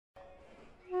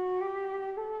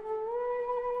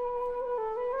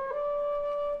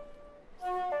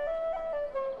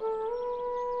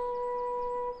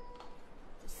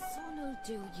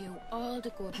all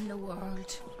the good in the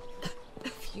world. A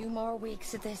few more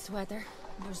weeks of this weather.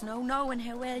 There's no knowing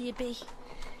how well you'd be.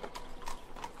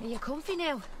 Are you comfy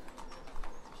now?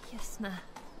 Yes, Ma.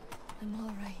 I'm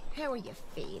all right. How are you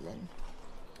feeling?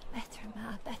 Better,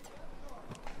 Ma, better.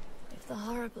 If the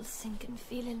horrible sinking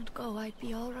feeling would go, I'd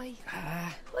be all right.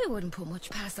 I wouldn't put much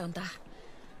past on that.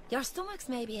 Your stomach's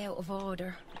maybe out of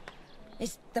order.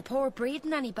 Is the poor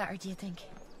breathing any better, do you think?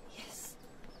 Yes.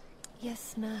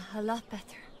 Yes, Ma, a lot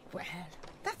better. Well,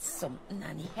 that's something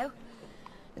anyhow.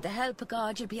 With the help of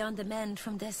God, you'll be on the mend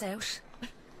from this out.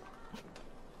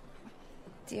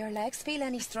 Do your legs feel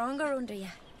any stronger under you,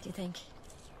 do you think?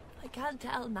 I can't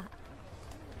tell, Ma.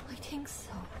 I think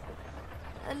so.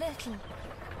 A little.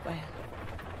 Well,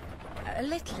 a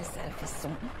little itself is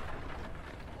something.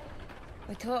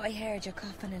 I thought I heard you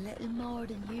coughing a little more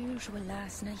than usual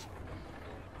last night.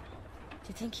 Do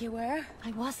you think you were?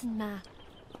 I wasn't, Ma.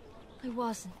 I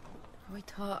wasn't. I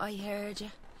thought I heard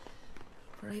you.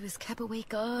 For I was kept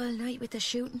awake all night with the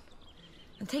shooting.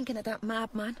 And thinking of that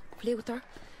madman, Fluther,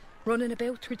 running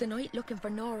about through the night looking for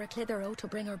Nora Clitheroe to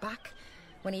bring her back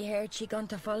when he heard she'd gone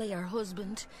to follow her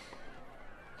husband.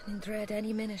 And in dread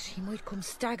any minute he might come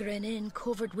staggering in,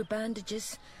 covered with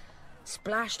bandages,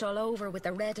 splashed all over with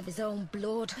the red of his own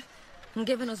blood, and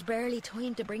giving us barely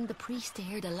time to bring the priest to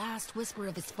hear the last whisper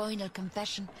of his final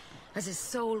confession as his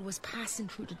soul was passing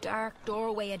through the dark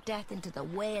doorway of death into the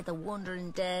way of the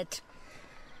wandering dead.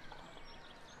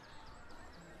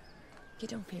 You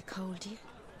don't feel cold, do you?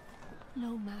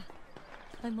 No, Ma.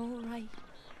 I'm all right.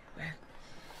 Well,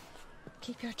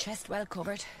 keep your chest well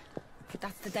covered, but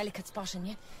that's the delicate spot in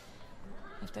you.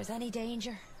 If there's any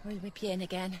danger, we'll whip you in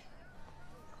again.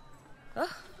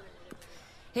 Oh,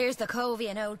 here's the Covey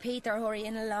and old Peter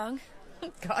hurrying along.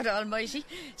 God almighty,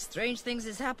 strange things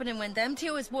is happening when them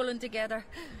two is wooling together.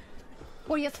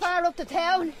 Were you far up the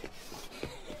town?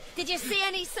 Did you see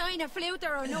any sign of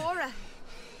Fluther or Nora?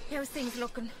 How's things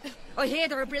looking? I hear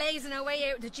they're blazing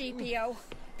away out the GPO.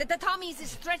 That the Tommies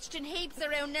is stretched in heaps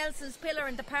around Nelson's pillar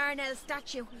and the Parnell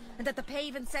statue, and that the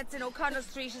paving sets in O'Connell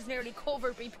Street is nearly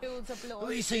covered by pools of blood.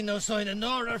 We see no sign of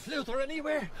Nora or Fluther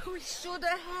anywhere. We should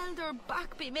have held her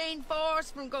back by main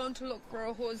force from going to look for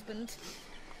her husband.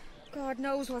 God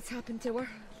knows what's happened to her.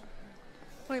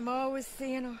 I'm always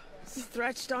seeing her,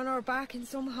 stretched on her back in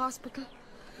some hospital,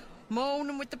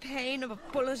 moaning with the pain of a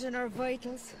bullet in her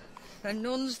vitals. And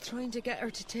nuns trying to get her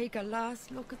to take a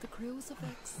last look at the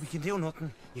crucifix. We can do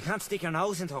nothing. You can't stick your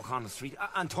nose into O'Connell Street.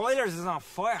 And Tyler's is on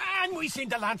fire. And we seen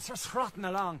the Lancers. Trotting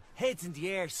along, heads in the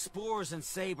air, spurs and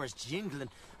sabres jingling,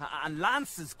 and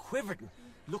lances quivering,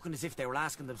 looking as if they were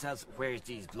asking themselves, where's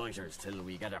these blighters till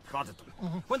we get a prod at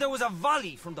them? When there was a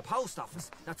volley from the post office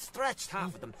that stretched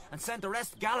half of them and sent the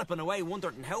rest galloping away,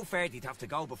 wondering how far they'd have to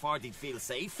go before they'd feel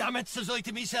safe. Damn it, says I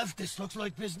to myself, this looks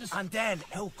like business. And then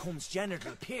out comes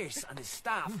General Pierce and his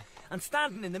staff, and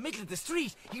standing in the middle of the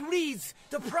street, he reads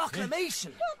the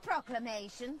proclamation. What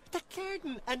proclamation?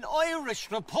 Declaring an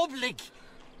Irish Republic.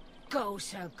 Go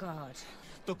to God.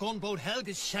 The gunboat held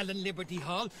is shelling Liberty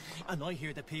Hall, and I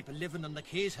hear the people living on the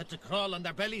quays had to crawl on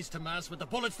their bellies to mass with the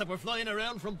bullets that were flying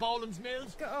around from Boland's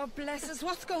mills. God bless us,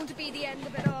 what's going to be the end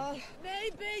of it all?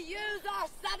 Maybe yous are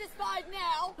satisfied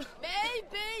now.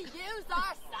 Maybe yous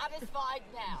are satisfied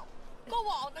now. Go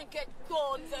on and get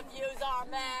guns if yous are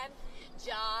men.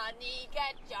 Johnny,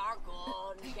 get your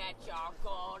gun, get your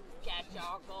gun, get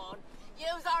your gun.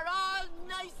 Yous are all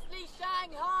nicely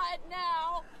shanghaied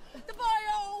now. The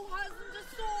boyo hasn't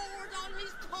a sword on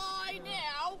his tie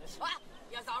now.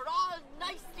 Yous are all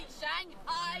nicely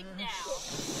shanghaied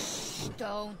now.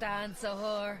 Don't answer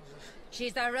her.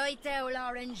 She's a right old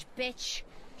orange bitch.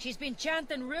 She's been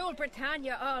chanting Rule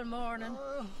Britannia all morning.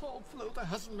 Hopefully that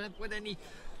hasn't met with any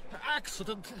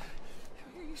accident.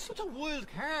 He's such a wild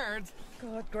card.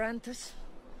 God grant it.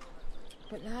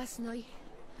 But last night,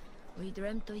 I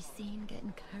dreamt I seen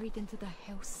getting carried into the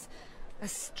house a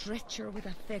stretcher with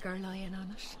a figure lying on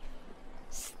it.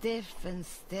 Stiff and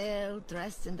still,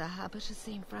 dressed in the habit of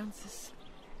St. Francis.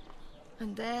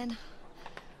 And then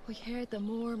I heard the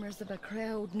murmurs of a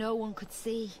crowd no one could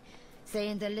see,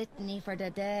 saying the litany for the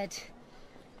dead.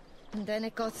 And then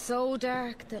it got so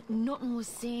dark that nothing was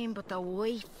seen but the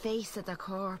white face of the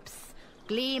corpse,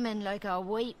 gleaming like a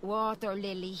white water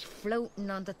lily floating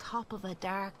on the top of a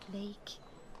dark lake.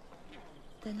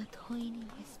 Then a tiny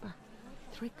whisper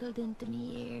trickled into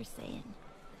me ear saying,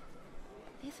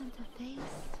 "Isn't the face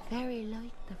very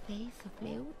like the face of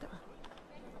Fluther?"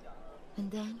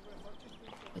 And then,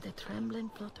 with a trembling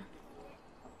flutter,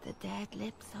 the dead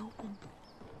lips opened,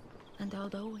 and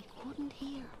although I couldn't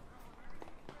hear,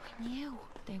 I knew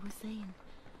they were saying,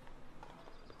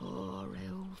 "Poor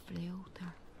old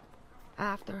Fluther,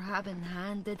 after having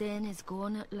handed in his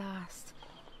gun at last,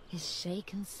 his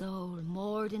shaken soul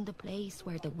moored in the place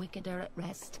where the wicked are at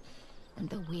rest and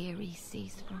the weary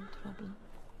cease from trouble.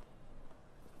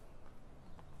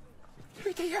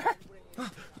 Here they are!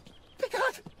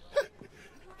 Begad!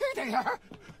 Here they are!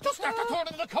 Just after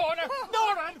turning the corner!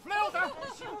 Nora and Fluther!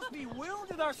 She must be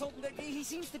wounded or something. He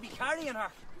seems to be carrying her.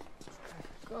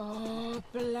 God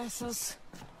bless us.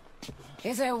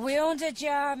 Is it wounded you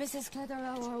are, Mrs.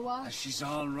 Clitheroe, or what? She's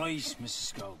all right,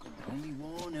 Mrs. Gogan. Only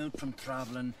worn out from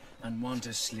travelling and want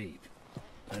to sleep.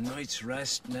 A night's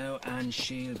rest now, and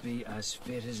she'll be as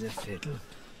fit as a fiddle.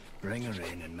 Bring her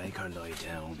in and make her lie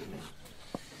down.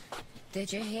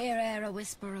 Did you hear her a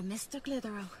whisper of Mr.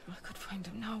 Clitheroe? I could find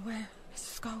him nowhere,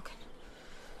 Mrs. Gogan.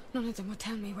 None of them would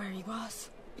tell me where he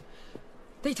was.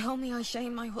 They told me I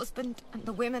shame my husband and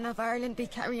the women of Ireland be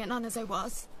carrying on as I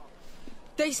was.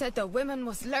 They said the women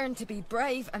must learn to be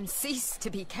brave and cease to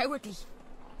be cowardly.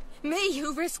 Me,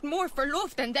 who risked more for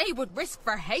love than they would risk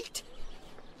for hate.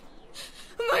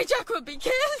 My Jack will be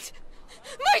killed!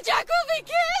 My Jack will be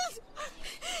killed!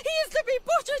 He is to be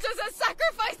butchered as a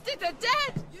sacrifice to the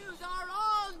dead! Yous are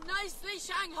all nicely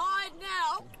shanghaied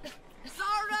now.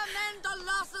 Sorrow mend the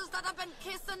lasses that have been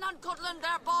kissing and cuddling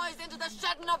their boys into the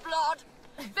shedding of blood,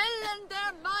 filling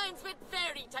their minds with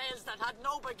fairy tales that had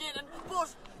no beginning,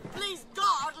 but, please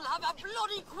God, will have a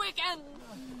bloody quick end.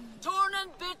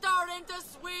 Turning bitter into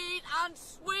sweet and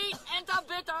sweet into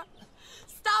bitter.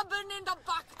 Stabbing in the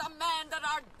back the men that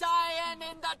are dying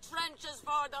in the trenches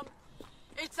for them.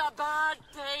 It's a bad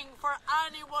thing for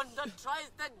anyone that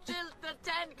tries to jilt the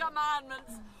 10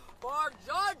 Commandments. For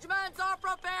judgments are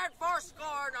prepared for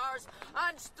scorners,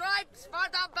 and stripes for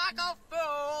the back of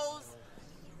fools.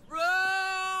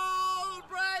 Rule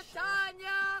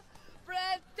Britannia,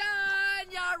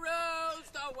 Britannia rules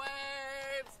the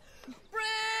waves.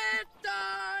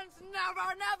 Britons never,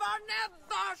 never,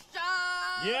 never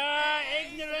shall. Yeah,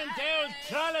 ignorant old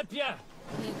trollop, ya!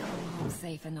 You come home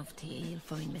safe enough to you, you'll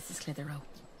find Mrs. Clitheroe.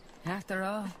 After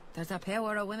all, there's a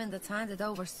power of women that's handed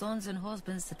over sons and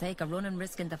husbands to take a running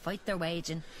risk and to fight their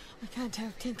waging. I can't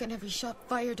help thinking every shot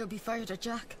fired will be fired at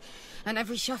Jack, and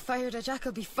every shot fired at Jack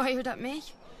will be fired at me.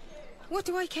 What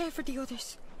do I care for the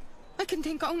others? I can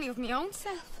think only of my own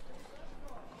self.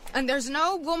 And there's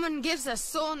no woman gives a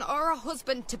son or a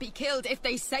husband to be killed. If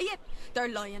they say it, they're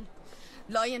lying.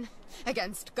 Lying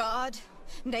against God,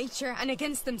 nature, and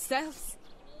against themselves.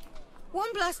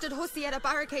 One blasted hussy at a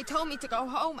barricade told me to go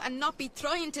home and not be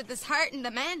trying to dishearten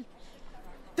the men.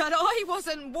 That I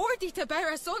wasn't worthy to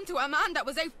bear a son to a man that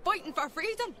was out fighting for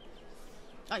freedom.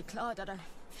 I clawed at her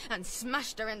and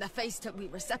smashed her in the face till we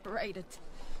were separated.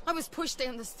 I was pushed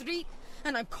down the street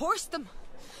and I cursed them.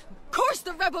 Cursed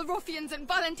the rebel ruffians and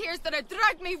volunteers that had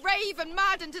dragged me raving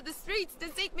mad into the streets to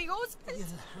seek me husband. You'll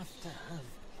have to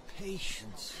have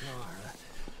patience, Nora.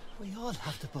 We all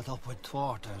have to put up with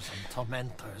thwarters and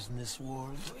tormentors in this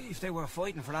world. If they were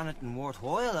fighting for anything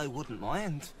worthwhile, I wouldn't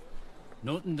mind.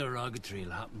 Nothing derogatory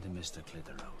will happen to Mr.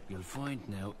 Clitheroe. You'll find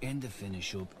now, in the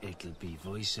finish-up, it'll be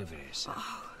vice versa.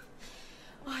 Oh,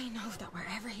 I know that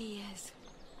wherever he is,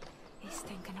 he's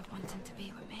thinking of wanting to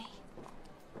be with me.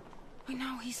 I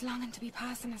know he's longing to be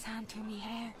passing his hand through me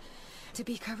hair, to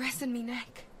be caressing me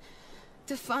neck,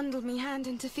 to fondle me hand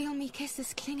and to feel me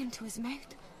kisses clinging to his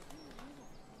mouth.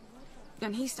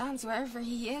 And he stands wherever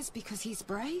he is because he's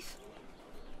brave?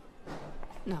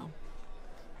 No.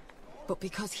 But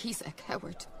because he's a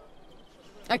coward.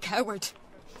 A coward.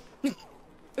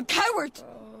 A coward!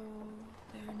 Oh,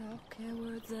 they're not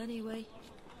cowards anyway.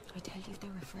 I tell you,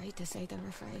 they're afraid to say they're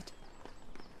afraid.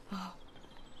 Oh,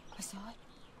 I saw it.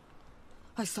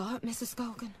 I saw it, Mrs.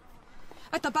 Gogan.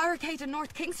 At the barricade in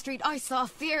North King Street, I saw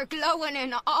fear glowing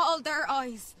in all their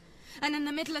eyes. And in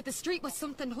the middle of the street was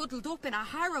something huddled up in a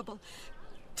horrible,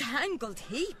 tangled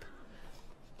heap.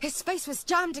 His face was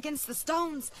jammed against the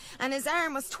stones, and his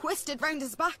arm was twisted round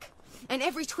his back. And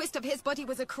every twist of his body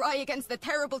was a cry against the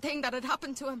terrible thing that had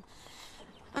happened to him.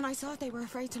 And I saw they were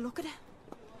afraid to look at it.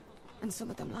 And some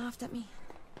of them laughed at me.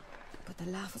 But the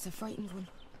laugh was a frightened one.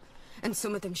 And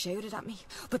some of them shouted at me.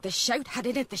 But the shout had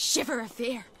in it the shiver of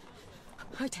fear.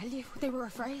 I tell you, they were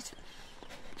afraid.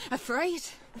 Afraid.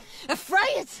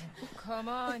 Afraid! Come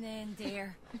on in,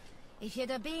 dear. If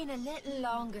you'd have been a little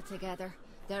longer together,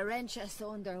 the wrench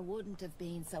asunder wouldn't have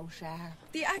been so sharp.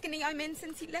 The agony I'm in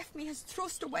since he left me has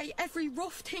thrust away every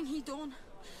rough thing he done,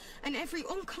 and every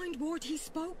unkind word he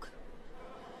spoke.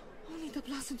 Only the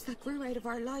blossoms that grew out of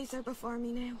our lives are before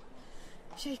me now,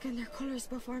 shaking their colours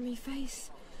before me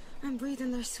face, and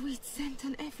breathing their sweet scent,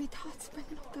 and every thought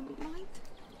springing up in my mind.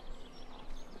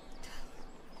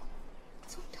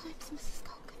 Sometimes, Mrs.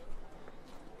 Gogan,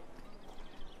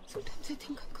 Sometimes I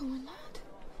think I'm going mad.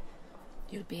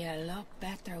 You'll be a lot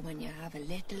better when you have a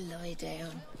little lie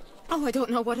down. Oh, I don't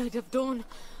know what I'd have done.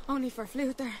 Only for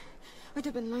Fluther. I'd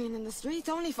have been lying in the streets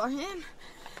only for him.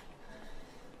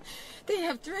 They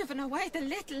have driven away the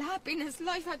little happiness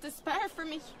life had to spare for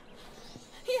me.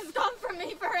 He has gone from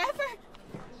me forever.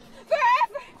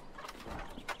 Forever!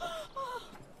 Oh,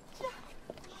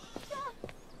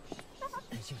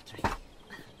 As you drink.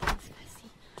 Thanks, Bessie.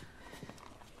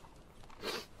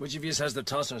 Which of you has the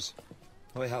tossers?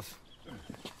 I have.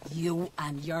 You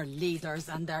and your leaders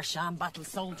and their sham battle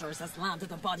soldiers has landed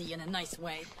the body in a nice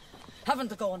way. Having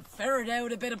to go and ferret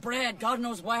out a bit of bread, God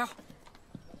knows where.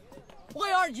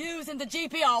 Why aren't yous in the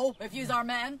GPO if yous are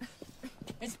men?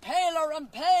 It's paler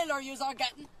and paler yous are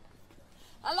getting.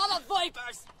 A lot of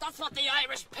vipers, that's what the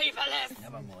Irish people is.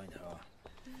 Never mind, Nora.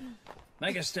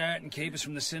 Make a start and keep us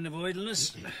from the sin of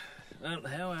idleness. Well,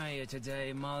 how are you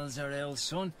today, Mollser, old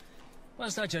son?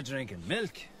 What's that you're drinking?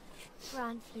 Milk?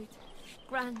 Grand flute.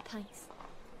 Grand thanks.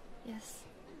 Yes,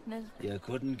 milk. You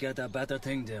couldn't get a better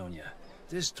thing down you.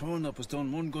 This turn-up has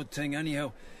done one good thing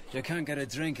anyhow. You can't get a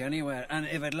drink anywhere, and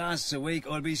if it lasts a week,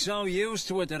 I'll be so used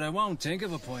to it that I won't think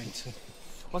of a point.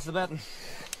 What's the betting?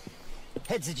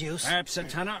 Heads of juice. Harps a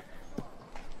tenner.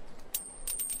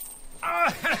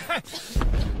 Ah!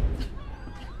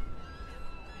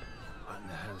 What in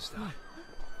the hell's that?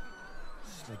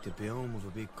 It's like the boom of a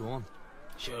big gun.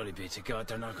 Surely be to God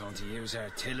they're not going to use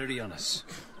artillery on us.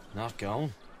 Not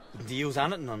going. Wouldn't they use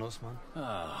anything on us, man?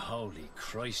 Oh, holy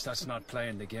Christ, that's not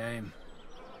playing the game.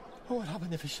 Oh, what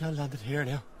happened if a shell landed here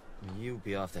now? You'd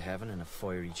be off to heaven in a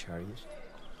fiery chariot.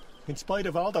 In spite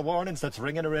of all the warnings that's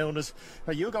ringing around us,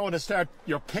 are you going to start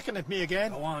your picking at me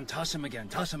again? Go on, toss him again,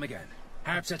 toss him again.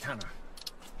 Harps a tenner.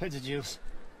 Heads of juice.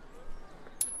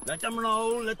 Let them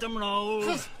roll, let them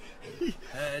roll.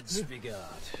 Heads be God.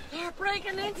 They're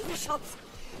breaking into the shops.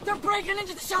 They're breaking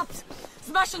into the shops,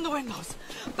 smashing the windows,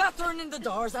 battering in the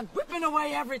doors and whipping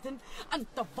away everything. And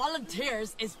the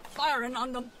volunteers is firing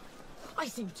on them. I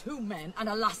seen two men and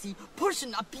a lassie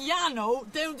pushing a piano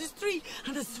down the street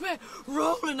and the sweat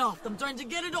rolling off them trying to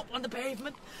get it up on the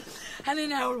pavement. And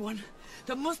in our one,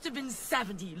 there must have been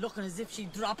 70 looking as if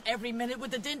she'd drop every minute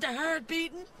with the dint of heart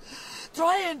beating,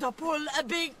 trying to pull a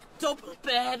big double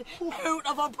bed out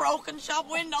of a broken shop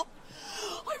window.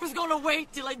 I was going to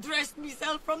wait till I dressed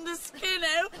myself from the skin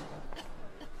out.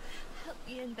 Help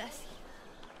me in, Bessie.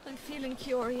 I'm feeling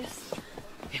curious.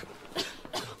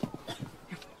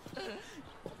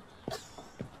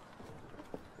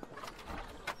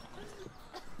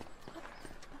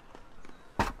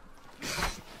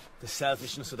 The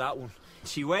selfishness of that one.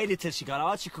 She waited till she got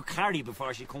all she could carry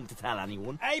before she come to tell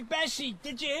anyone. Hey, Bessie,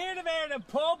 did you hear about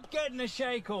the pub getting a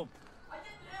shake-up?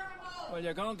 Well,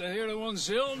 you're going to hear the one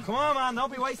soon. Come on, man,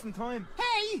 don't be wasting time.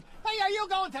 Hey, are you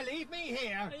going to leave me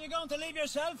here? Are you going to leave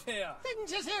yourself here? Didn't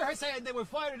just hear her saying they were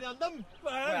firing on them?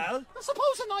 Well,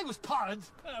 Supposing I was parrot.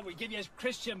 we give you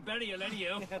Christian burial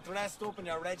anyhow. Dressed up in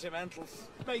your regimentals.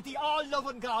 May the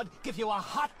all-loving God give you a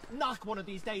hot knock one of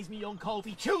these days, me young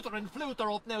Covey. Tutor and Fluther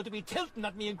up now to be tilting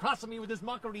at me and crossing me with his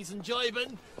mockeries and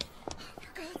jibing.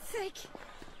 For God's sake,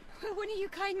 will one of you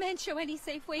kind men show any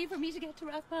safe way for me to get to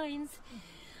Rathmines?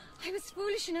 I was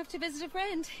foolish enough to visit a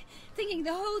friend, thinking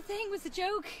the whole thing was a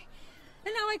joke.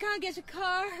 And now I can't get a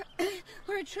car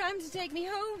or a tram to take me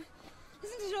home.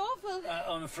 Isn't it awful?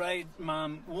 I'm afraid,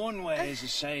 ma'am, one way is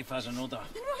as safe as another.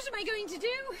 Then what am I going to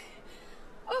do?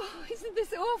 Oh, isn't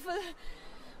this awful?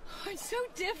 I'm so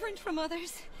different from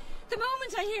others. The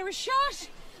moment I hear a shot,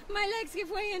 my legs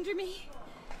give way under me.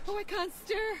 Oh, I can't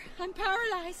stir. I'm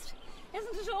paralysed.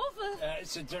 Isn't it awful?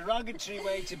 It's a derogatory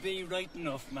way to be, right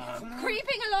enough, ma'am.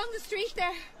 Creeping along the street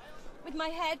there, with my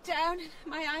head down,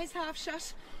 my eyes half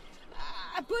shut.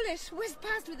 A bullet whizzed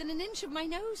past within an inch of my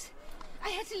nose. I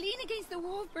had to lean against the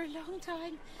wall for a long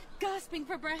time, gasping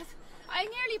for breath. I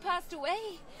nearly passed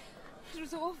away. It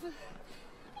was awful.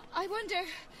 I wonder,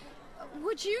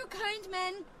 would you kind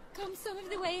men come some of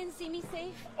the way and see me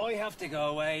safe? I have to go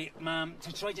away, ma'am,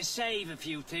 to try to save a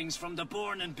few things from the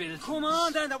burning building. Come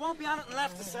on, then, there won't be anything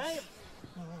left to save.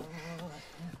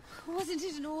 Wasn't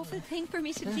it an awful thing for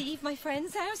me to leave my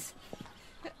friend's house?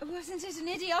 Wasn't it an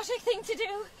idiotic thing to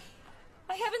do?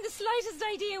 I haven't the slightest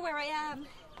idea where I am.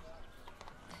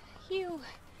 You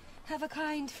have a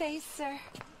kind face, sir.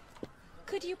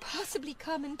 Could you possibly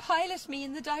come and pilot me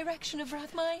in the direction of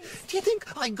Rathmines? Do you think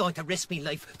I'm going to risk me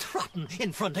life trotting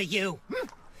in front of you?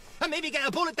 And maybe get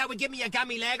a bullet that would give me a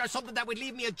gammy leg or something that would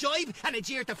leave me a jibe and a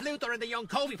jeer to Fluther and the young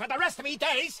Covey for the rest of me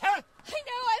days, huh? I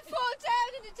know I'll fall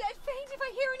down in a dead faint if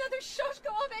I hear another shot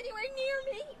go off anywhere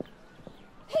near me.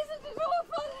 Isn't it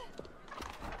awful?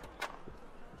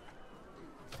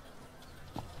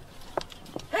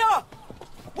 Here!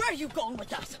 Where are you going with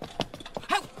that?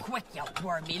 How quick you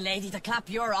were, me lady, to clap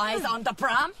your eyes on the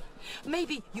pram.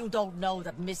 Maybe you don't know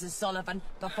that Mrs. Sullivan,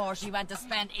 before she went to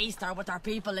spend Easter with her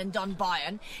people in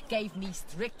Dunboyne, gave me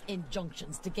strict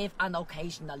injunctions to give an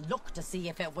occasional look to see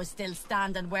if it was still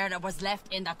standing where it was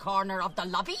left in the corner of the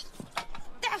lobby.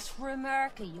 That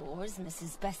remark of yours,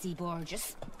 Mrs. Bessie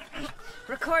Burgess,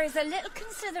 requires a little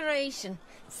consideration,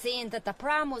 seeing that the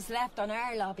pram was left on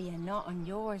our lobby and not on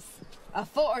yours. A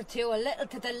foot or two a little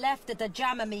to the left of the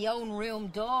jamb of me own room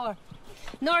door.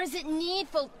 Nor is it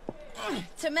needful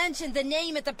to mention the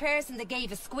name of the person that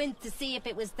gave a squint to see if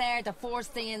it was there the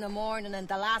first thing in the morning and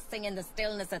the last thing in the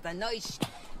stillness of the night.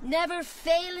 Never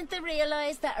failing to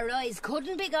realise that her eyes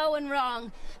couldn't be going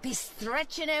wrong, be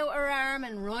stretching out her arm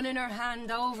and running her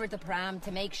hand over the pram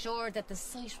to make sure that the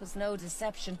sight was no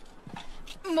deception.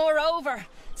 Moreover,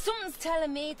 something's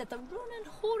telling me that the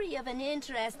running hurry of an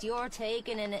interest you're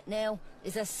taking in it now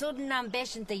is a sudden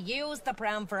ambition to use the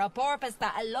pram for a purpose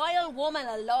that a loyal woman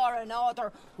of law and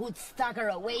order would stagger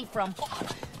away from.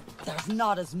 There's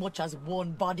not as much as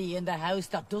one body in the house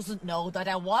that doesn't know that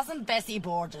it wasn't Bessie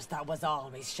Burgess that was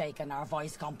always shaking her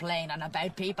voice complaining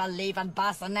about people leaving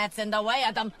bassinets in the way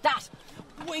of them, that,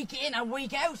 week in and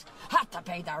week out, had to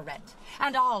pay their rent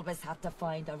and always had to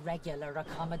find a regular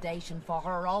accommodation for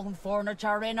her own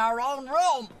furniture in her own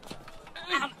room.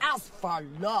 And as for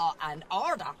law and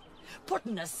order,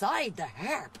 putting aside the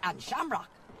harp and shamrock,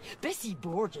 Bessie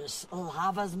Burgess will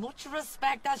have as much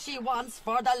respect as she wants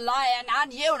for the lion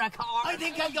and unicorn. I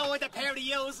think I'll go with a pair of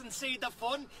yous and see the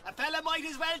fun. A fella might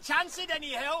as well chance it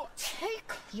anyhow.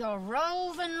 Take your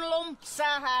roving lumps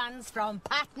of hands from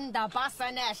patting the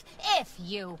bassinet, if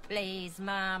you please,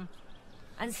 ma'am.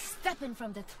 And stepping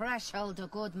from the threshold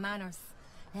of good manners,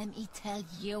 let me tell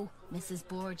you, Mrs.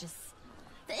 Burgess,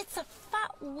 that it's a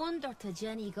fat wonder to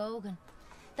Jenny Gogan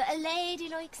that a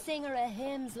ladylike singer of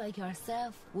hymns like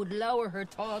yourself would lower her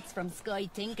thoughts from sky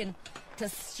thinking to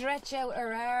stretch out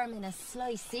her arm in a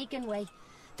sly seeking way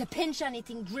to pinch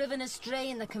anything driven astray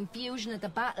in the confusion of the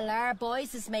battle our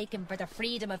boys is making for the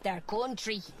freedom of their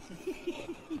country.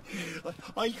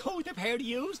 I'll go with a pair of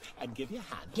yous and give you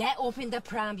a hand. Get up in the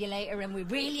perambulator and we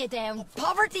reel you down.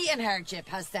 Poverty and hardship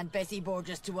has sent Bessie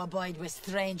Burgess to abide with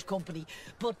strange company,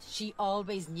 but she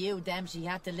always knew them she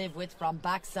had to live with from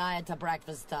backside to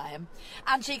breakfast time.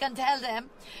 And she can tell them,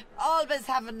 always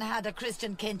having had a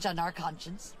Christian kinch on her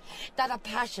conscience, that a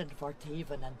passion for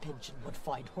thieving and pinching would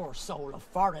find her soul a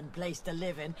foreign place to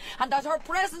live in, and that her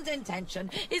present intention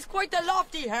is quite the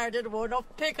lofty-hearted one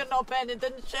of picking up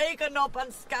anything shaken up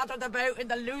and scattered about in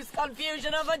the loose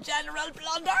confusion of a general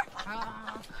plunder.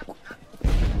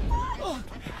 Oh.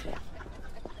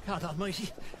 God almighty,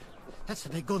 that's the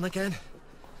big gun again.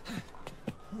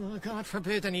 Oh, God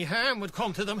forbid any harm would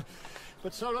come to them.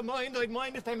 But so I'd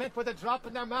mind if they met with a drop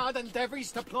in their mad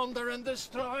endeavours to plunder and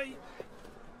destroy.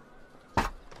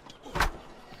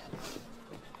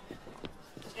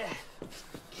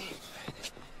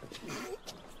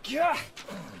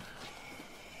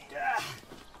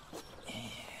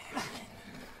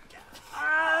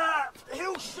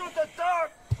 Who shut the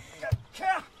door?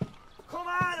 Come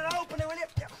on and open it, will you?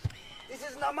 This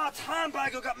isn't a Mott's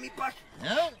handbag who got me back.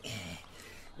 No,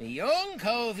 the young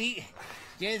Covey.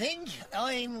 Do you think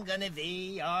I'm gonna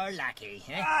be your lackey?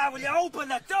 Eh? Will you open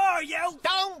the door, you?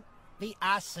 Don't be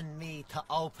asking me to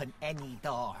open any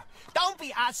door. Don't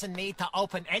be asking me to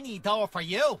open any door for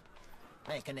you.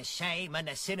 Making a shame and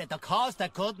a sin of the cause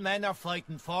that good men are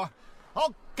fighting for.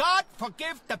 Oh, God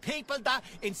forgive the people that,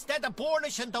 instead of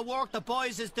burnishing the work the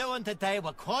boys is doing today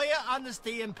with quiet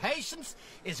honesty and patience,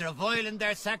 is reviling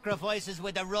their sacrifices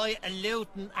with a riot of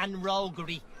looting and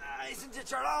roguery. Isn't it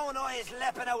your own eyes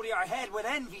leaping out of your head with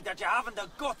envy that you haven't the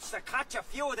guts to catch a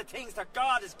few of the things that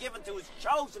God has given to his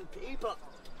chosen people?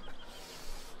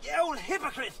 You old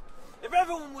hypocrite! If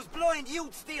everyone was blind,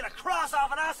 you'd steal a cross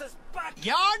off an ass's back!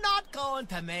 You're not going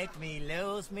to make me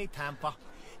lose me temper.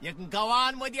 You can go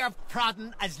on with your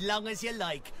prodding as long as you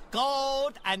like.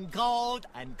 Gold and gold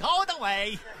and gold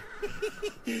away.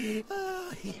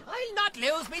 I'll not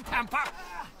lose me temper.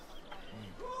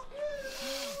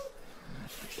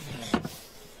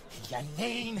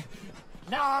 Elaine,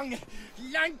 long,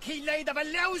 lanky laid of a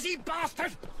lousy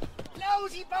bastard!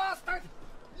 Lousy bastard!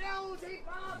 Lousy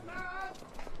bastard!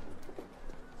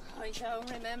 I don't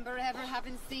remember ever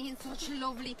having seen such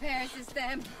lovely pairs as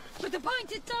them, with the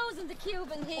pointed toes and the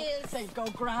Cuban heels. They'd go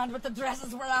grand with the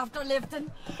dresses we're after lifting.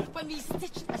 When we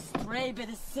stitched a stray bit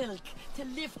of silk to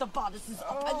lift the bodices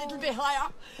up a little bit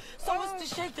higher, so as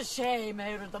to shake the shame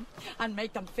out of them and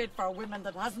make them fit for women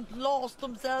that hasn't lost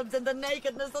themselves in the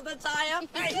nakedness of the time.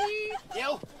 Hey,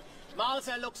 you!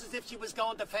 Mollser looks as if she was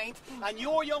going to faint, and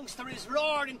your youngster is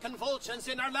roaring convulsions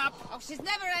in her lap. Oh, she's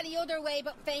never any other way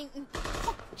but fainting.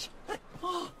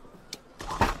 Aye,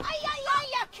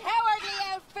 you cowardly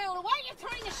old fool! What are you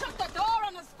trying to shut the door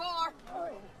on us for?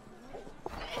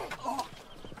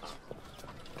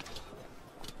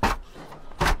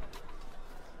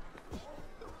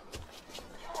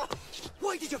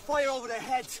 Why did you fire over their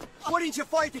heads? Why didn't you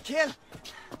fire to kill?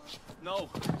 No,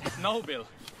 Bill.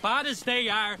 Bad as they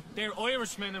are, they're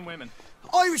Irishmen and women.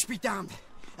 Irish be damned!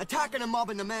 Attacking and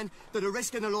mobbing the men that are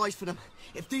risking their lives for them.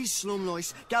 If these slum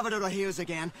lice gather their heels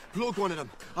again, plug one of them,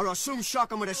 or I'll soon shock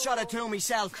them with a shot or two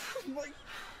myself. My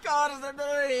God, is there not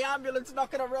any ambulance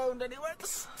knocking around anywhere? The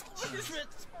stomach is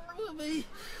with me.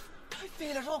 I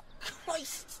feel it, oh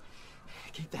Christ.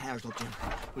 Keep the hairs up, Jim.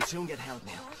 We'll soon get help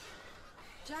now.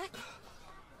 Jack?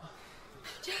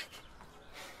 Jack?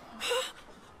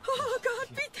 Oh, God,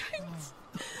 be thanked.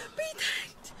 Be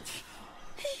thanked.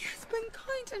 He has been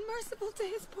kind and merciful to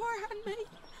his poor handmaid.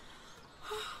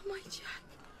 Oh, my Jack.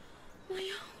 My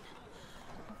own.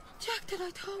 Jack that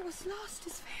I thought was lost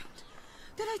is found.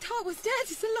 That I thought was dead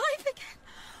is alive again.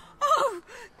 Oh,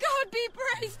 God be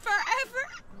praised forever,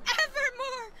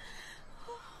 evermore.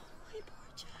 Oh, my poor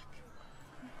Jack.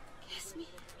 Kiss me.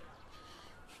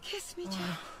 Kiss me,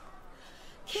 Jack.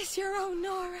 Kiss your own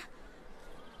Nora.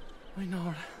 My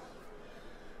Nora.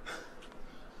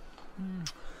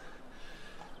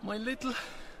 My little,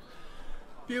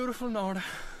 beautiful Nora.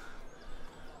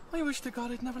 I wish to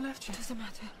God I'd never left you. Doesn't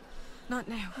matter. Not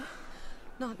now.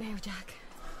 Not now, Jack.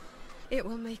 It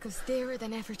will make us dearer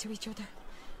than ever to each other.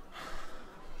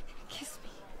 Kiss me.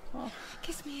 Oh.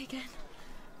 Kiss me again.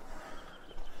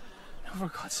 No, for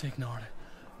God's sake, Nora.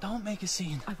 Don't make a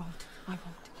scene. I won't.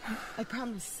 I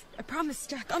promise. I promise,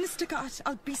 Jack. Honest to God,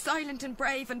 I'll be silent and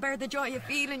brave and bear the joy of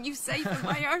feeling you safe in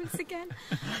my arms again.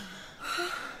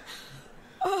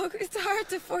 Oh, it's hard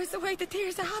to force away the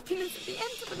tears of happiness at the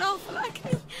end of an awful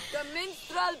agony. The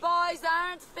minstrel boys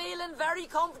aren't feeling very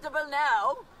comfortable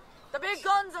now. The big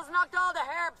guns has knocked all the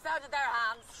herbs out of their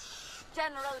hands.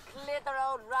 General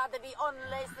Clitheroe would rather be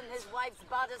unlacing his wife's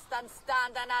bodice than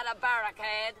standing at a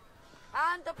barricade.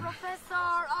 And the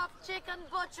professor of chicken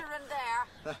butchering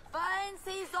there finds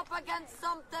he's up against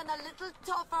something a little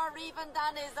tougher even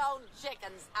than his own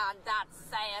chickens, and that's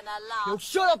saying a lot. You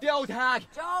shut up, you old hag!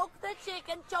 Choke the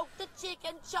chicken, choke the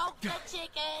chicken, choke the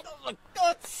chicken. Oh, for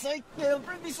God's sake, Bill,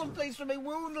 bring me someplace where my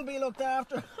wound will be looked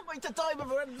after. Like the time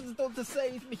of anything's done to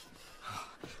save me.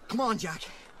 Come on, Jack.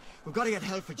 We've got to get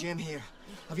help for Jim here.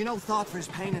 Have you no thought for his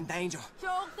pain and danger?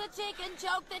 Choke the chicken,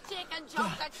 choke the chicken,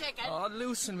 choke the chicken. Oh,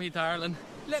 loosen me, darling.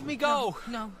 Let me go.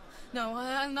 No,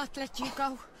 I'll not let you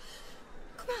go.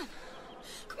 Come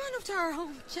on up to our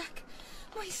home, Jack.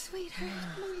 My sweetheart,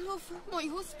 my lover, my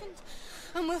husband.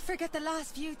 And we'll forget the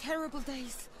last few terrible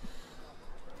days.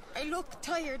 I look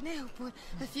tired now, but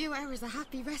a few hours of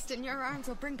happy rest in your arms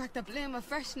will bring back the bloom of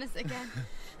freshness again.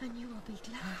 And you will be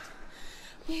glad.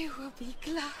 You will be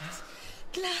glad.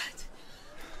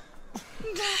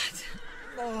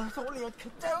 Oh, if only I'd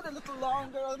cut down a little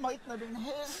longer, I mightn't have been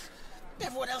here.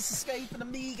 Everyone else escaping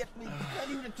and me getting me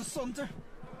anywhere to Sunter.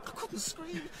 I couldn't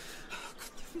scream. I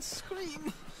couldn't even scream. Do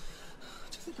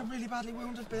you think I'm really badly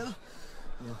wounded, Bill?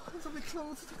 Yeah. Look at my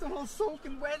clothes, they're all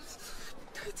soaking wet.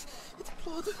 It's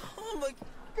blood. Oh my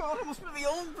God, it must be my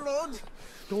own blood.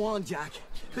 Go on, Jack.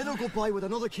 Bid her goodbye with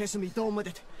another kiss and be done with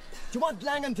it. Do you want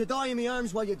Langham to die in my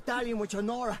arms while you're dallying with your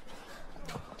Nora?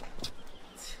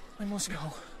 I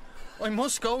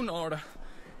must go, Nora.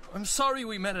 I'm sorry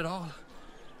we met at all.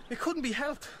 It couldn't be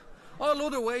helped. All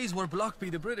other ways were blocked by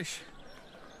the British.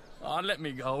 Oh, let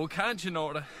me go, can't you,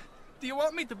 Nora? Do you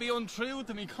want me to be untrue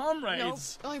to me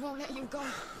comrades? No, I won't let you go.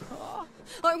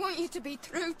 I want you to be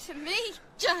true to me,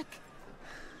 Jack.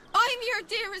 I'm your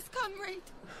dearest comrade.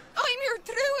 I'm your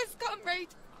truest comrade.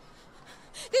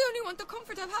 They only want the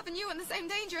comfort of having you in the same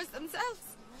danger as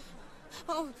themselves.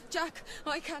 Oh, Jack,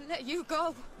 I can't let you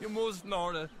go. You must,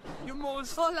 Nora. You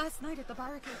must. Oh, last night at the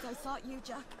barricades I sought you,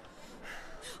 Jack.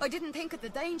 I didn't think of the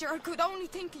danger, I could only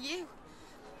think of you.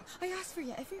 I asked for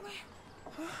you everywhere.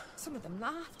 Some of them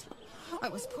laughed. I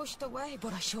was pushed away,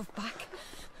 but I shoved back.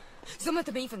 Some of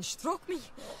them even struck me.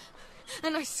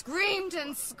 And I screamed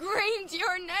and screamed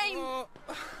your name.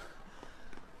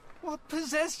 What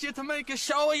possessed you to make a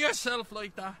show of yourself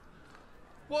like that?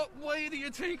 What way do you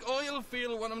think I'll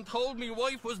feel when I'm told my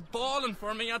wife was bawling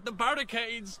for me at the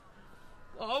barricades?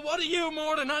 Oh, what are you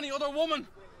more than any other woman?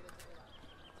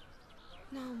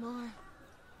 No more,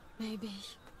 maybe.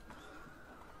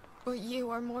 But you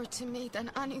are more to me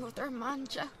than any other man,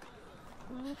 Jack.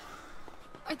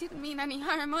 I didn't mean any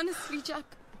harm, honestly, Jack.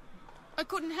 I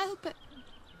couldn't help it.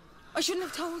 I shouldn't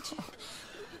have told you.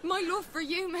 My love for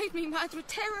you made me mad with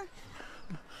terror.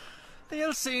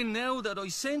 They'll say now that I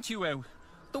sent you out.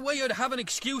 The way I'd have an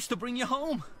excuse to bring you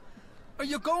home. Are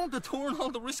you going to turn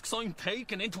all the risks I'm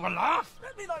taking into a laugh?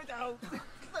 Let me lie down.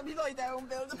 Let me lie down,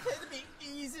 Bill. The pain will be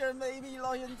easier maybe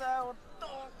lying down.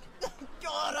 Oh,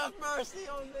 God have mercy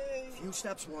on me. A few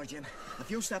steps more, Jim. A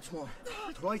few steps more.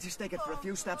 Try to stick it for a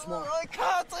few steps more. I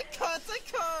can't.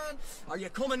 Are you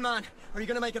coming, man? Or are you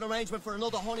going to make an arrangement for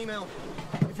another honeymoon?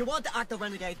 If you want to act a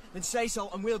renegade, then say so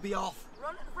and we'll be off.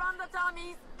 Running from the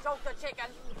dummies, choke the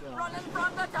chicken. Running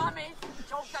from the dummies,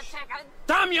 choke the chicken.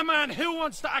 Damn you, man! Who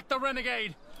wants to act the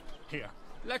renegade? Here,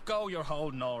 let go your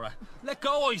hold, Nora. Let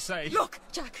go, I say. Look,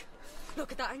 Jack.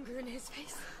 Look at the anger in his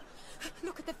face.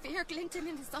 Look at the fear glinting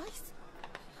in his eyes.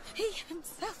 He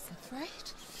himself's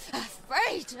afraid.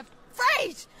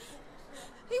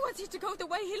 He wants you to go the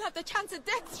way he'll have the chance of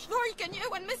death striking you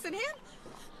and missing him.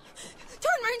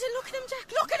 Turn round and look at him,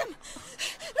 Jack. Look at him.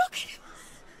 Look at him.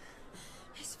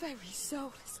 His very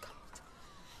soul is cold,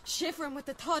 shivering with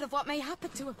the thought of what may happen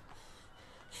to him.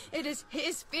 It is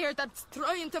his fear that's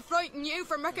trying to frighten you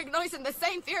from recognising the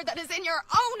same fear that is in your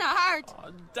own heart.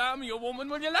 Oh, damn you, woman,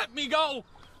 will you let me go?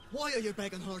 Why are you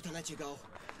begging her to let you go?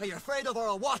 Are you afraid of her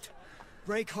or what?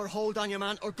 Break her hold on you,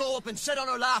 man, or go up and sit on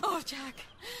her lap. Oh, Jack.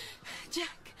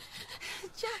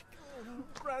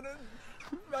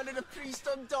 Brennan, the priest,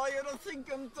 I'm dying. I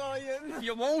think I'm dying. If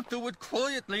you won't do it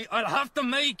quietly, I'll have to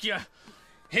make you.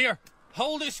 Here,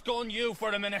 hold this gun, you, for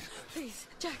a minute. Please,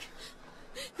 Jack.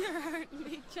 You're hurting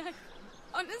me, Jack.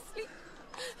 Honestly.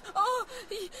 Oh,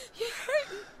 you're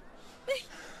hurting me.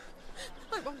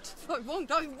 I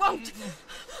won't.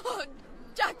 Oh,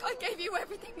 Jack, I gave you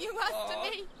everything you asked of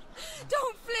me.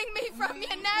 Don't fling me from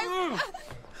you now.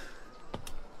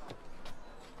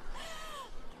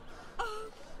 Oh,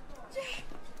 Jack.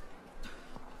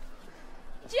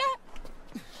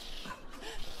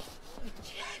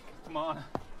 Come on.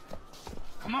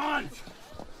 Come on!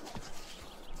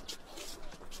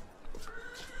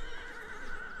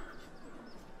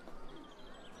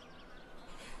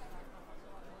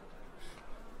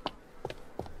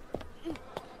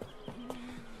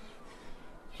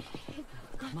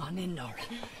 Come on in, Nora.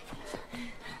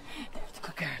 There's the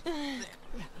cooker.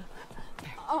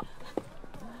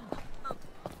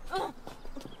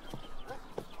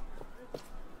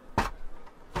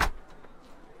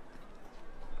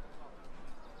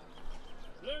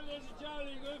 There's a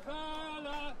jolly good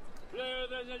fella.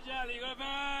 There's a jolly good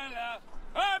fella.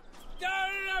 Up the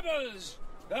rebels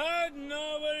that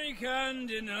nobody can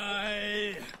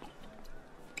deny.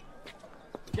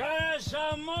 Get us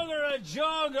a mother, a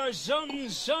jog, or something.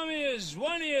 Some of yous,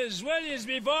 one of yous, well yous,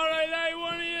 before I lay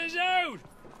one of yous out.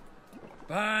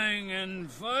 Bang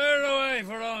and fire away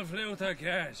for old Fluther,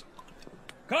 Cass.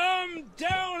 Come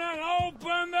down and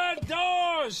open the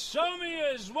doors. Some of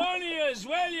yous, one of yous,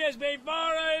 well yous, before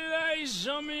I lay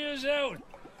some of yous out.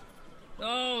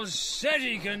 Oh, said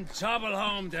he can topple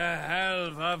home to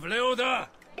hell for Fluther.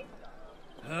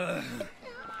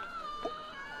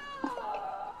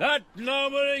 That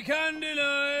nobody can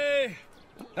deny.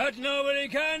 That nobody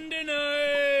can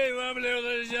deny. Well,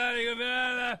 Fluther's a jolly good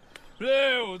fella.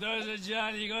 Fluther's a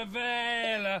jolly good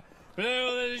fella.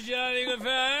 Fluther's a jolly good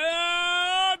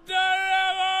fella. Up the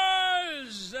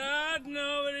rebels. That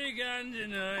nobody can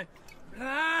deny.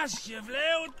 Blast you,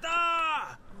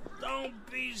 Fluther.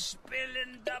 Don't be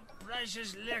spilling the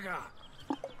precious liquor.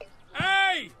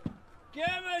 Hey! Give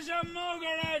us a mug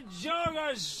or a jug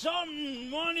or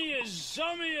something, one of yous,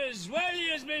 some of yous, well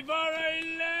yous, before I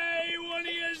lay one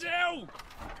of yous out.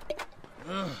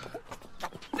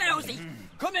 Rosie,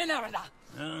 come in out of that.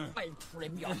 I'll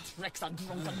trim your tricks and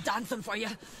drunken dancing for you.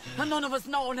 And none of us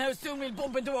knowing how soon we'll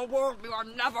bump into a world we were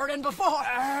never in before.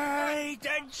 Hey,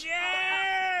 the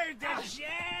chair! The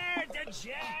chair! The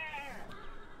chair!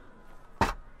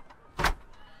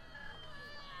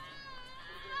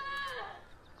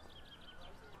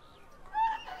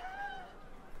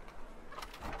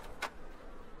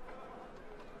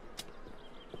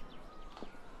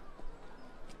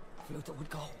 Fluther would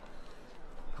go.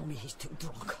 Only he's too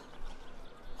drunk.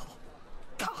 Oh,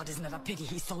 God, isn't it a pity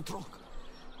he's so drunk?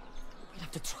 We'd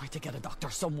have to try to get a doctor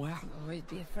somewhere. Oh, I'd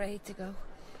be afraid to go.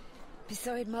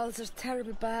 Besides, Mollser's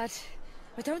terrible bad.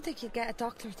 I don't think you'd get a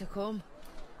doctor to come.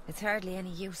 It's hardly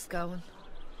any use going.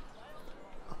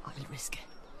 I'll risk it.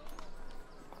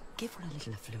 Give her a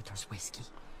little of Fluther's whiskey.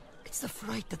 It's the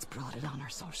fright that's brought it on her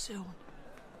so soon.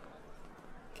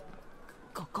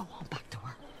 Go on back to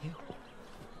her, you.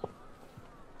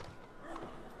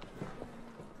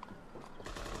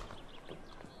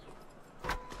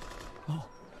 Oh,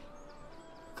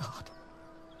 God.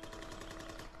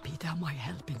 Be down.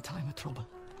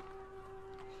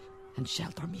 and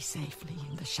shelter me safely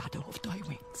in the shadow of thy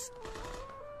wings.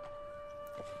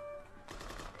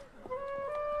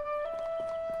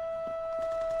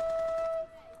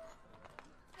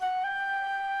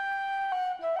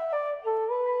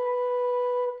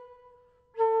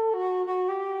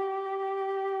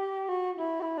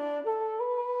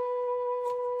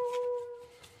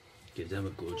 Give them a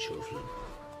good shuffling.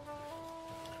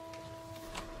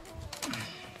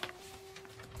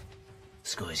 The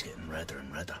sky's getting redder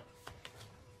and redder.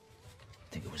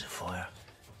 Think it was a fire.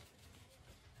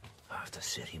 Half the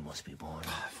city must be born.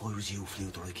 If I was you,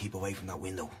 Fluther, I'd keep away from that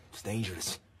window. It's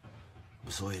dangerous.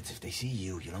 Besides, if they see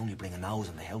you, you'll only bring a nose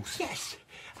in the house. Yes,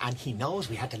 and he knows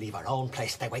we had to leave our own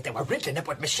place. They were riddling it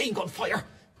with machine gun fire.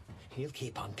 He'll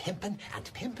keep on pimping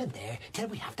and pimping there till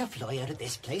we have to fly out of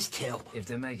this place too. If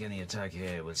they make any attack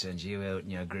here, we'll send you out in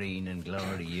your green and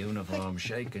glory uniform,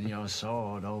 shaking your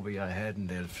sword over your head, and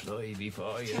they'll fly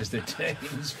before you as the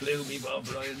Thames flew before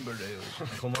Brian Boru.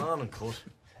 Come on and cut.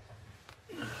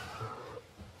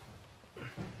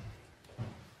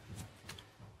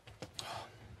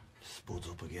 Spud's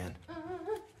up again.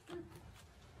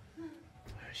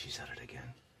 She's at it again.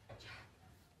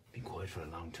 Been quiet for a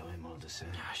long time, all the same.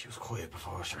 Yeah, she was quiet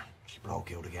before, sir. She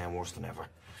broke out again worse than ever.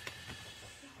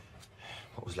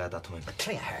 What was led that time?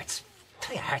 3 hearts.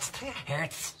 3 hearts, 3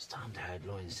 hearts. Stamped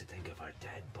headlines to think of our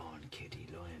dead-born kitty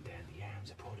lying there in the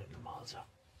arms of poor little Mollser.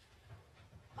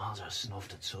 Mollser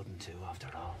snuffed it sudden too, after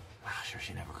all. Ah, sure,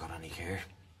 she never got any care.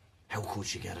 How could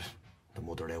she get it? The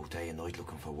mother out day and night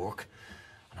looking for work,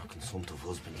 and her consumptive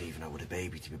husband leaving her with a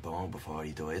baby to be born before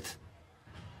he died.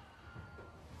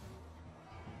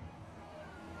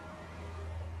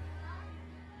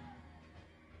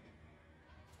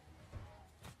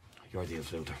 Your deal,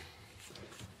 Fluther.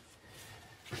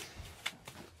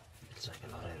 It's like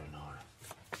a lot out of Nora.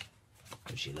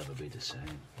 But she'll never be the same.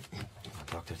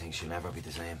 The doctor thinks she'll never be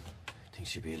the same. Thinks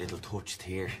she'll be a little touched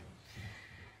here.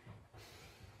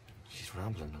 She's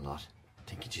rambling a lot,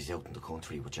 thinking she's out in the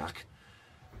country with Jack.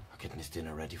 Or getting his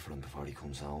dinner ready for him before he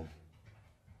comes home.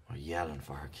 Or yelling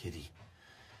for her kiddie.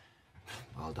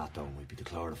 All that done, we'd be the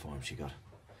chloroform she got.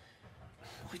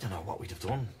 I don't know what we'd have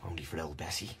done, only for old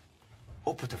Bessie.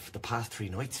 Up with her for the past 3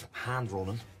 nights, hand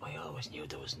running. I always knew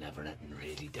there was never anything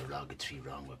really derogatory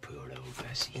wrong with poor old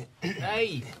Bessie.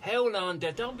 Hey, hold on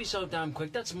there. Don't be so damn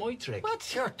quick. That's my trick.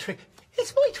 What's your trick?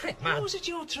 It's my trick, man. How was it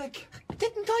your trick?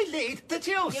 Didn't I lead the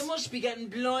juice? You must be getting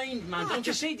blind, man. Don't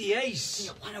you see the ace?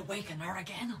 You want to waken her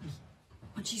again, honey,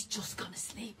 when she's just gone to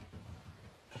sleep.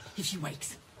 If she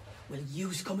wakes, will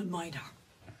yous come and mind her?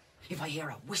 If I hear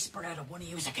a whisper out of one of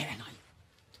yous again,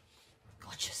 I...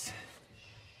 Gotchas.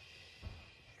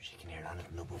 She can hear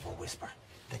anything above a whisper.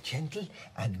 The gentle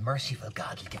and merciful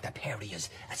God will give the pair of yous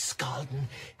a scalding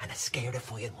and a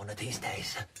scarifying one of these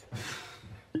days.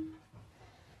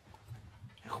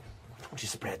 Oh, don't you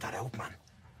spread that out, man.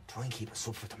 Try and keep us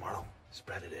up for tomorrow.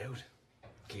 Spread it out.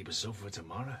 Keep us up for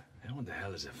tomorrow. How in the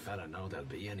hell does a fella know there'll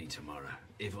be any tomorrow?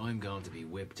 If I'm going to be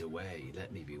whipped away,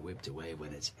 let me be whipped away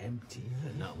when it's empty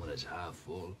and not when it's half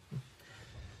full.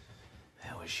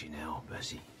 How is she now,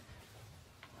 Bessie?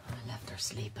 I left her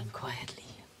sleeping quietly.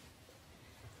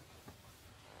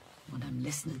 When I'm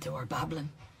listening to her babbling,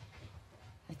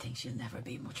 I think she'll never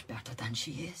be much better than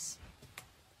she is.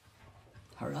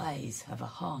 Her eyes have a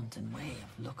haunting way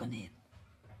of looking in,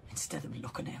 instead of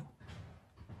looking out.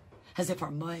 As if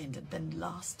her mind had been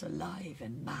lost alive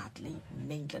in madly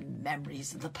mingling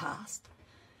memories of the past.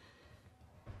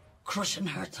 Crushing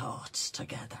her thoughts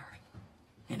together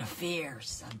in a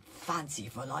fierce and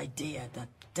fanciful idea that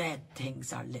dead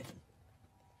things are living,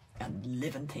 and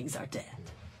living things are dead.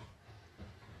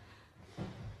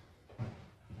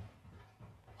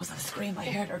 Was that a scream I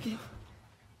heard her give?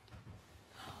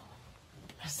 Oh,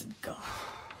 blessed God.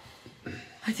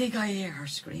 I think I hear her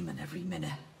screaming every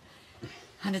minute.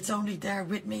 And it's only there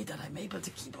with me that I'm able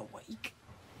to keep awake.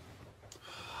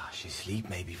 She's asleep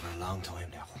maybe for a long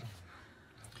time now.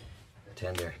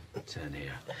 10 there. 10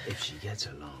 here. If she gets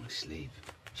a long sleep,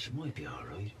 she might be all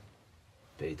right.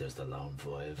 Peter's the lone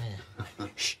 5. Yeah.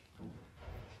 Shh.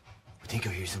 I think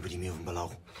I hear somebody moving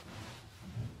below.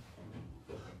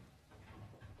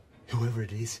 Whoever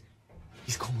it is,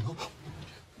 he's coming up.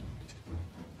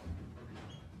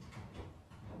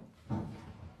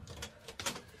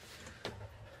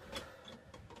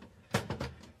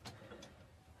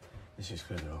 Mrs.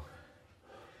 Clitheroe.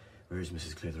 Where's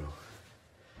Mrs. Clitheroe?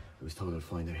 I was told I'd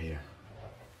find her here.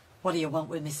 What do you want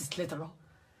with Mrs. Clitheroe?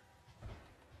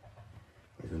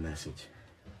 I have a message.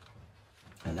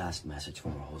 A last message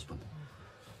from her husband.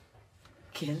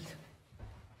 Killed?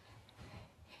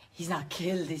 He's not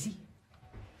killed, is he?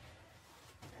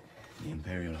 The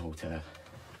Imperial Hotel.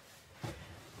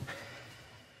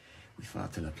 We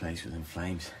fought till the place was in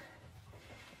flames.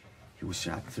 He was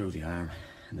shot through the arm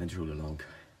and then through the lung.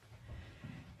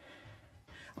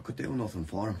 I could do nothing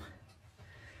for him.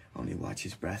 Only watch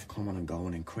his breath coming and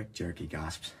going in quick, jerky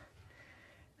gasps.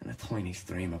 And a tiny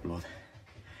stream of blood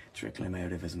trickling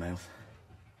out of his mouth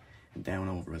and down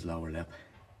over his lower lip.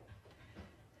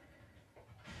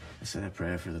 I said a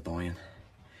prayer for the dying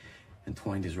and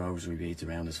twined his rosary beads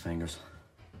around his fingers.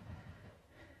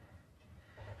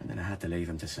 And then I had to leave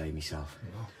him to save myself.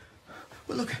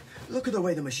 Well, look at the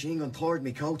way the machine gun tore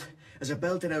me coat as I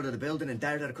belted out of the building and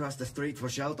darted across the street for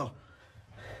shelter.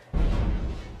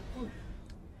 And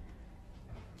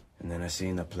then I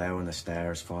seen the plough and the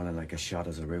stairs falling like a shot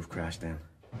as the roof crashed in.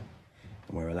 And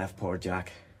where I left poor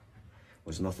Jack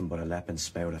was nothing but a leaping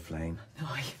spout of flame. No,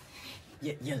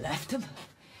 you left him?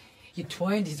 You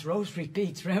twined his rosary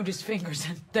beads round his fingers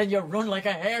and then you run like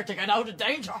a hare to get out of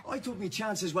danger. I took me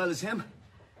chance as well as him.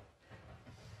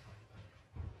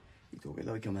 He took it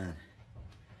like a man.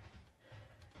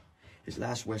 His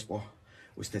last whisper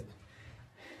was to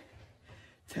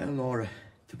tell Nora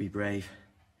to be brave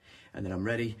and that I'm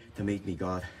ready to meet me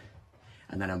God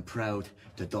and that I'm proud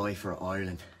to die for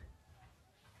Ireland.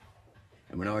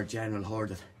 And when our general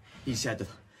heard it, he said that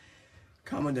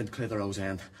Commandant Clitheroe's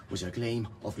end was a gleam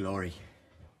of glory.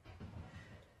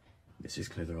 Mrs.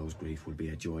 Clitheroe's grief will be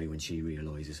a joy when she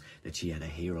realises that she had a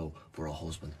hero for a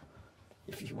husband.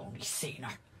 If you only seen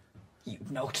her, you'd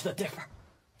know to the differ.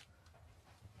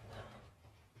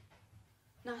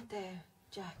 Not there,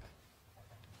 Jack.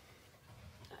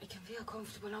 I can feel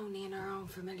comfortable only in our own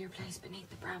familiar place beneath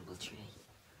the bramble tree.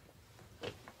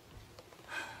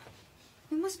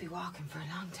 We must be walking for a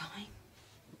long time.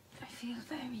 I feel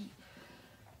very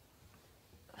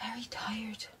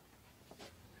tired.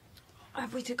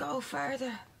 Have we to go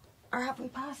further? Or have we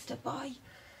passed it by?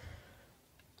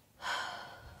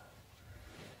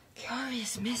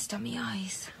 Curious mist on me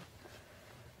eyes.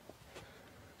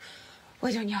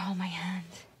 Why don't you hold my hand,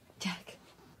 Jack?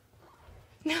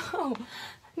 No,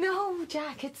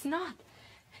 Jack, it's not.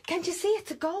 Can't you see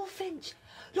it's a goldfinch?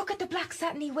 Look at the black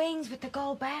satiny wings with the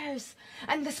gold bars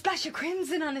and the splash of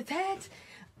crimson on its head.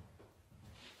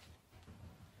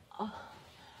 Oh,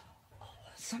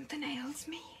 something ails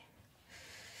me.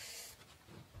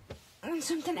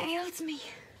 Something ails me.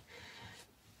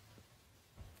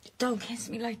 Don't kiss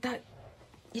me like that.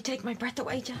 You take my breath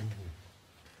away, Jack.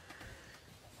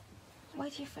 Why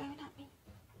do you frown at me?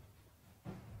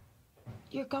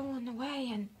 You're going away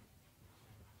and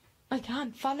I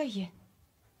can't follow you.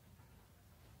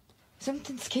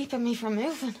 Something's keeping me from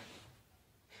moving.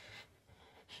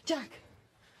 Jack!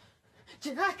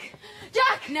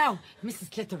 Now, Mrs.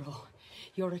 Clitheroe,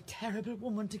 you're a terrible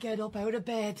woman to get up out of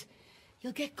bed.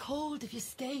 You'll get cold if you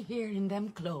stay here in them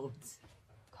clothes.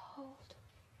 Cold?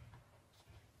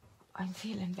 I'm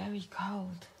feeling very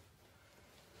cold.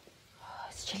 Oh,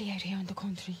 it's chilly out here in the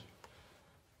country.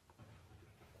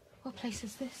 What place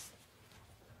is this?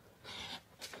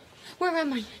 Where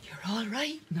am I? You're all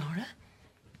right, Nora.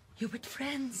 You're with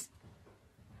friends.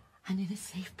 And in a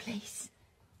safe place.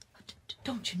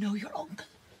 Don't you know your uncle?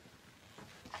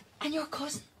 And your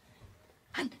cousin?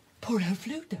 And poor old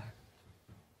Fluther?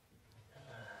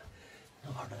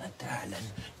 Nora,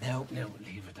 darling. Now,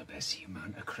 leave it to Bessie,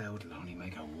 man. A crowd will only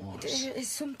make her worse. There is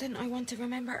something I want to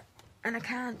remember, and I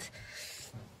can't.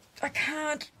 Oh,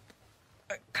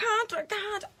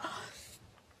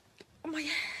 my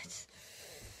head.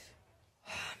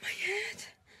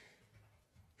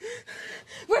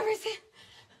 Where is it?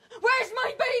 Where's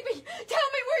my baby? Tell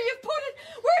me where you've put it.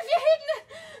 Where have you hidden it?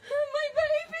 My baby.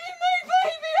 I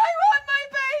want my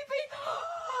baby.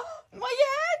 My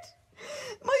head.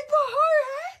 My poor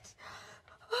head.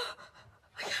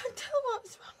 I can't tell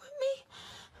what's wrong with me.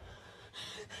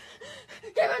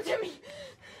 Give it to me.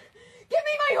 Give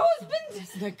me my husband.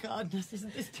 Thank goodness,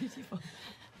 isn't this beautiful?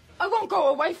 I won't go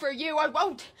away for you. I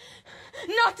won't.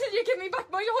 Not till you give me back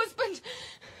my husband.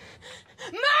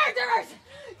 Murderers!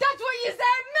 That's what you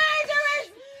said!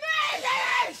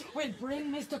 Murderers! We'll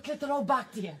bring Mr. Clitheroe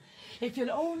back to you. If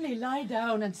you'll only lie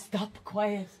down and stop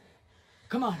quiet.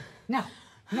 Come on, now,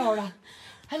 Nora.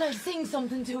 And I'll sing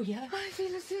something to you. I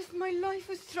feel as if my life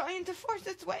is trying to force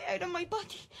its way out of my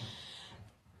body.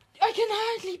 I can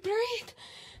hardly breathe.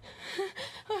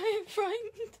 I'm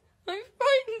frightened.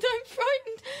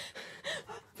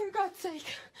 For God's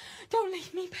sake, don't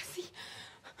leave me, Bessie.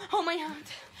 Hold my hand.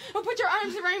 Oh, put your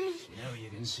arms around me. Now you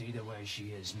can see the way she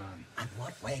is, man. And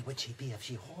what way would she be if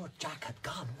she heard Jack had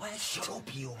gone west? Shut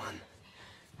up, you man.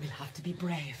 We'll have to be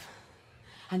brave.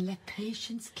 And let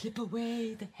patience clip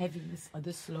away the heaviness of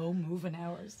the slow-moving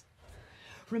hours.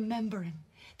 remembering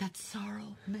that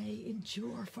sorrow may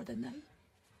endure for the night,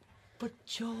 but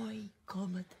joy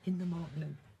cometh in the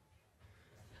morning.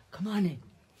 Come on in,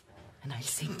 and I'll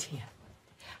sing to you,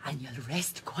 and you'll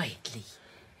rest quietly.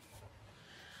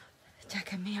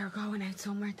 Jack and me are going out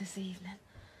somewhere this evening.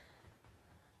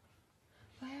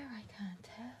 Where, I can't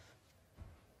tell.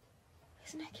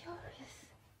 Isn't it curious?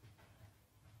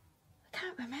 I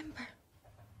can't remember.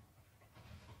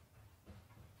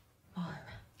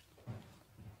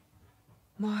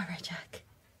 Mora, Jack.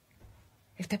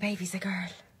 If the baby's a girl.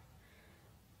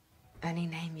 Any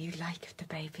name you like if the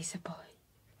baby's a boy.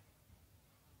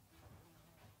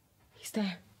 He's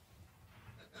there.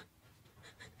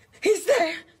 He's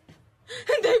there!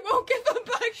 And they won't give him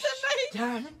back to me!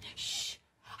 Darling, shh.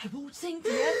 I won't sing to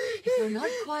you if you're not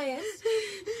quiet.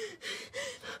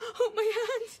 Hold my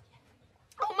hand.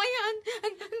 Hold my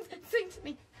hand and sing to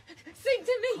me. Sing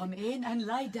to me. Come in and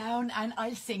lie down and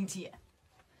I'll sing to you.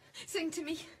 Sing to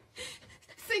me.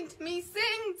 Sing to me.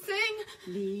 Sing,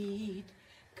 sing. Lead,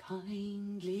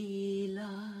 kindly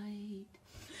light,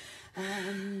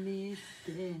 amid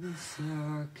the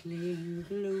encircling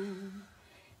gloom,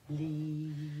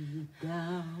 lead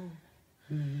thou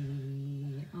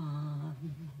me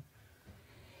on.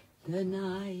 The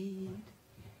night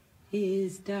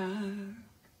is dark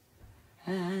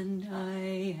and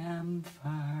I am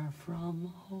far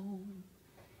from home.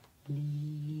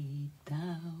 Lead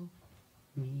thou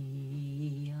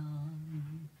me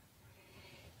on.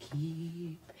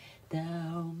 Keep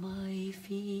thou my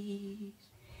feet.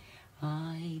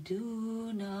 I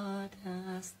do not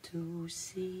ask to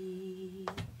see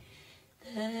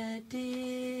the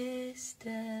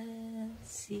distant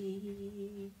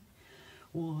sea.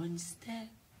 One step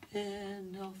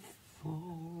enough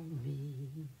for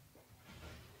me.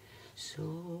 So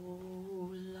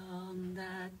long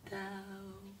that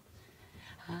thou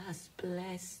hast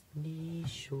blessed me,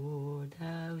 sure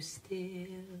thou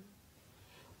still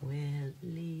wilt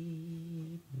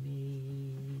lead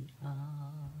me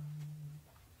on.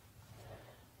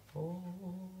 Oh,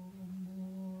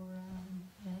 moor and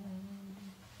hill,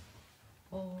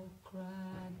 oh,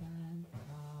 crag and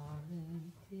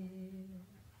torrent dear,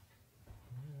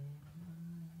 when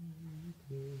night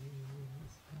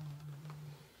is gone.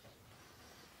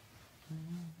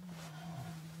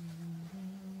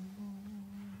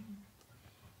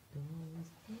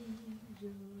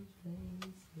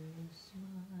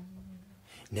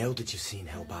 Now that you've seen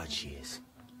how bad she is,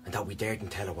 and that we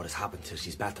daredn't tell her what has happened till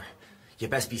she's better, you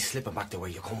best be slipping back to where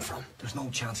you come from. There's no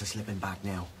chance of slipping back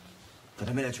now.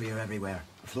 The military are everywhere.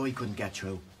 Floyd couldn't get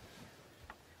through.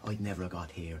 I'd never have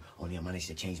got here, only I managed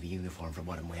to change my uniform from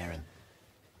what I'm wearing.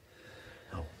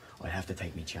 No, I have to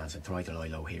take me chance and try to lie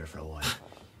low here for a while.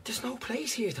 There's no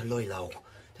place here to lie low.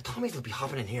 The Tommies will be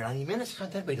hopping in here any minute.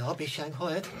 And then we'd all be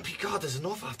shanghaied. By God, there's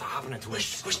enough after happening to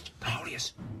us. Hush,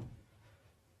 Glorious.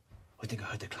 I think I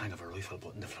heard the clang of a rifle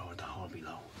butt in the floor of the hall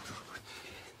below.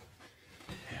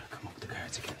 Here, come up with the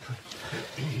cards again.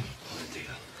 What a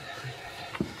deal.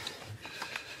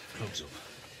 Clubs up.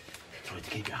 Try to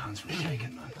keep your hands from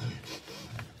shaking, man.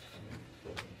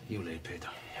 You lead, Peter.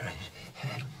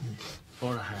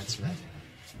 Or a hard sled.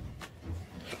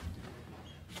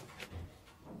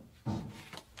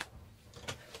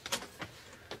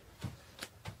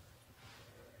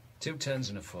 Two 10s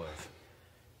and a 5.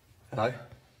 Hello?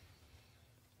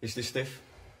 Is this stiff?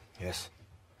 Yes.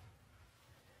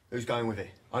 Who's going with it?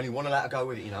 Only one allowed to go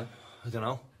with it, you know. I don't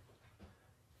know.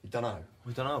 You don't know?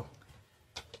 I don't know.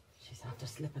 She's after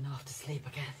slipping off to sleep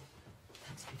again.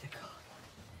 Thanks be to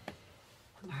God.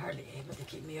 I'm hardly able to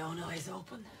keep my own eyes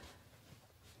open.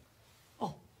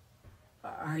 Oh,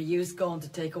 are yous going to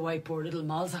take away poor little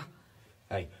Mollser?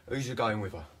 Hey, who's you going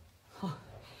with her? Oh,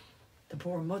 the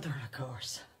poor mother, of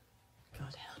course.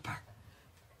 God help her.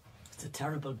 It's a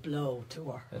terrible blow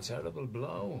to her. A terrible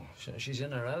blow. She's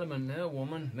in her element now,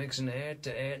 woman. Mixing earth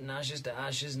to earth and ashes to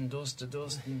ashes and dust to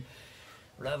dust and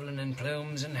revelling in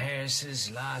plumes and hearses,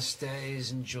 last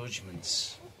days and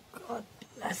judgments. God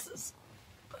bless us.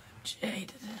 I'm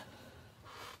jaded.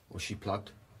 Was she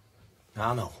plugged?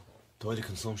 Ah, no. Died of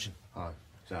consumption. Oh,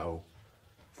 so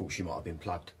thought she might have been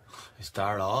plugged. Is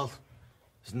that all?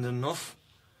 Isn't it enough?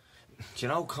 Do you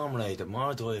know, comrade, that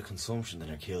more die of consumption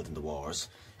than are killed in the wars,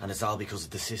 and it's all because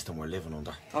of the system we're living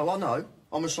under. Oh, I know.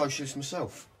 I'm a socialist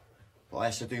myself. But I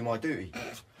have to do my duty.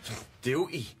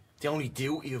 Duty? The only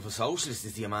duty of a socialist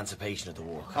is the emancipation of the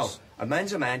workers. Oh, a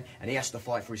man's a man, and he has to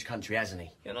fight for his country, hasn't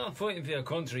he? You're not fighting for your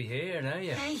country here, are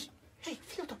you? Hey,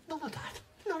 Fluther, none of that.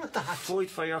 None of that. Fight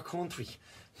for your country.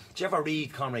 Did you ever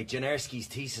read Comrade Janerski's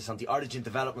thesis on the origin,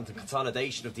 development and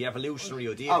consolidation of the evolutionary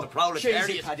idea of the proletariat?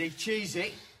 Cheese it, Paddy, cheese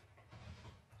it.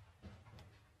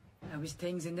 How is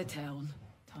things in the town,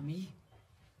 Tommy?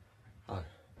 Oh,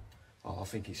 I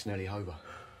think it's nearly over.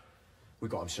 We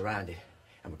got them surrounded,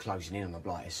 and we're closing in on the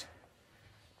blighters.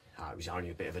 It was only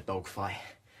a bit of a dogfight.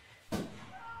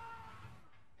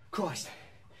 Christ,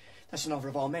 that's another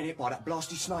of our men hit by that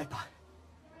blasted sniper.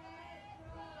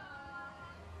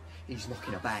 He's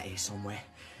knocking about here somewhere.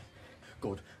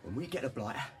 Good, when we get a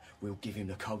blighter, we'll give him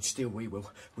the cold steel, we will.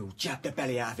 We'll jab the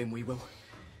belly out of him, we will.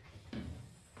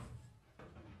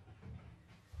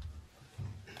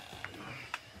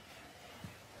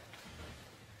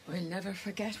 I'll never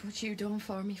forget what you done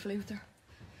for me, Fluther.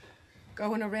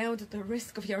 Going around at the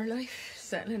risk of your life,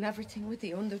 settling everything with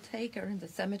the undertaker and the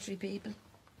cemetery people.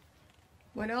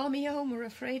 When all me home were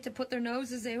afraid to put their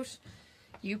noses out,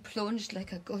 you plunged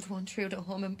like a good one through the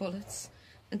humming bullets,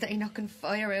 and they knocking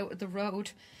fire out of the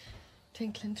road,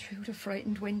 tinkling through the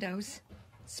frightened windows,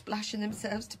 splashing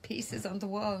themselves to pieces on the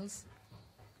walls.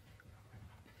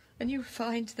 And you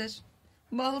find that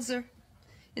Mollser,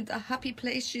 in the happy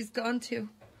place she's gone to,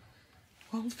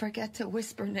 won't forget to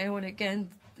whisper now and again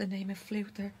the name of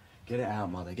Fluther. Get it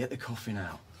out, Mother. Get the coffin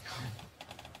out.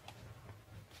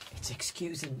 It's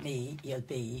excusing me, you'll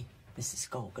be, Mrs.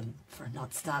 Gogan, for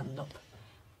not standing up,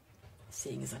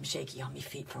 seeing as I'm shaky on me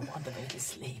feet for want of a little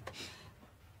sleep,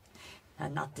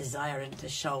 and not desiring to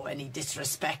show any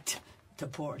disrespect to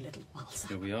poor little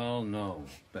Mollser. We all know,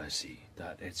 Bessie,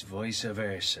 that it's vice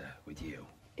versa with you.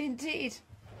 Indeed.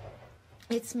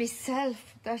 It's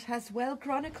myself that has well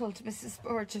chronicled, Mrs.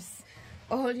 Burgess,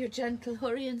 all your gentle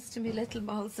hurryings to me little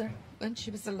Mollser when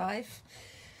she was alive,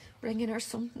 bringing her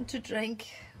something to drink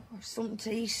or something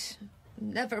to eat,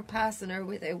 never passing her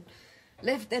without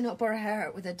lifting up her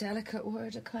heart with a delicate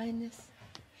word of kindness.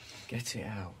 Get it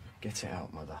out. Get it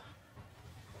out, Mother.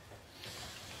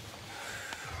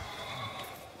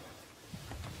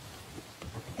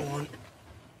 One,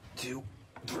 two,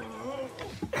 three.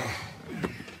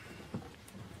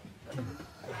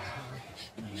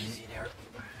 Easy there.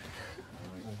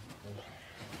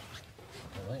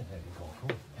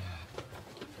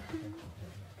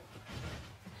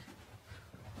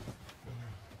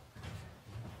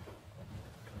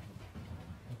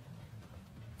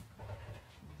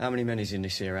 How many men is in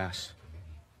this here house?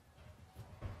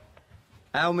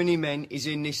 How many men is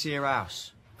in this here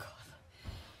house? God,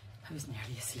 I was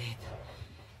nearly asleep.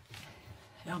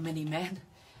 How many men?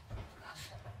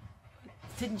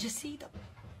 Didn't you see them?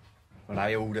 Well,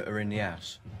 they all that are in the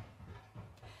house.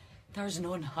 There's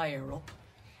none higher up,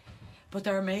 but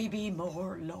there may be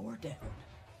more lower down.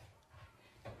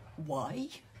 Why?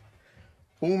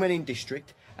 All men in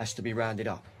district has to be rounded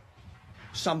up.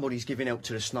 Somebody's giving help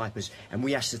to the snipers, and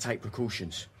we has to take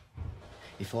precautions.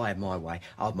 If I had my way,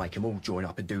 I'd make them all join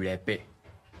up and do their bit.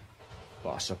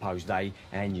 But I suppose they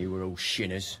and you were all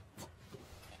shinners.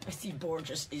 Bessie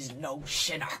Burgess is no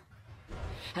shinner,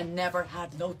 and never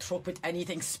had no truck with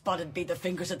anything spotted be the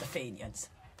fingers of the Fenians.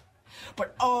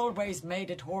 But always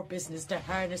made it her business to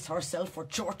harness herself for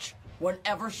church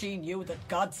whenever she knew that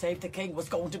God Save the King was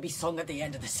going to be sung at the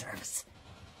end of the service.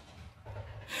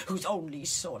 Whose only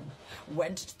son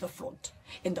went to the front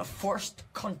in the first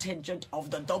contingent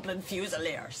of the Dublin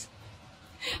Fusiliers,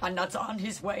 and that's on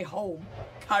his way home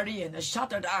carrying a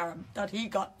shattered arm that he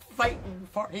got fighting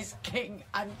for his king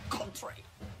and country.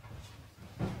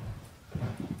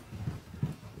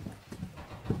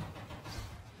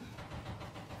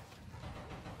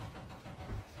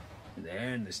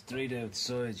 There in the street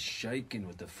outside, shaking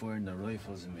with the firing of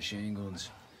rifles and machine guns.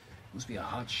 Must be a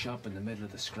hot shop in the middle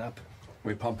of the scrap.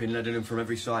 We're pumping lead in them from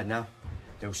every side now.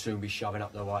 They'll soon be shoving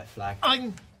up the white flag.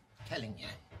 I'm telling you,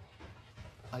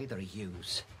 either of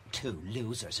yous, two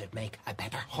losers, would make a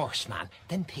better horseman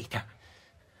than Peter.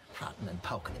 Prodding and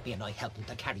poking at me and I helping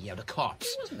to carry out a corpse.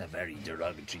 It wasn't a very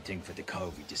derogatory thing for the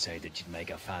Covey to say that you'd make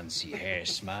a fancy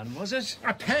horseman, was it?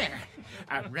 A pair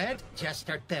of red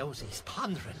jester dowsies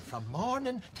pondering from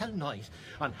morning till night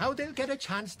on how they'll get a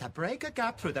chance to break a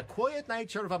gap through the quiet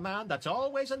nature of a man that's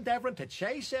always endeavouring to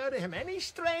chase out of him any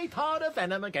stray thought of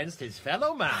venom against his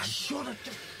fellow man. Shut it.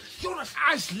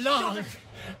 As long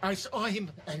as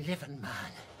I'm a living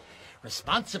man,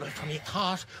 responsible for me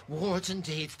thought, words and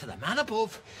deeds to the man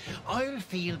above, I'll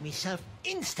feel myself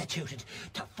instituted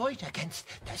to fight against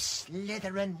the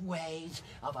slithering ways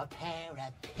of a pair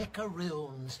of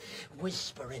pickaroons,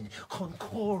 whispering,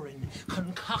 concouring,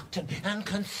 concocting and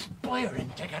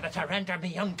conspiring together to render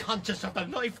me unconscious of the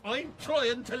life I'm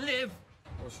trying to live.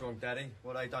 What's wrong, Daddy?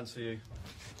 What have I done to you?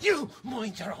 You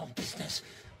mind your own business.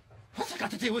 What's it got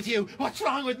to do with you? What's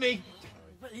wrong with me?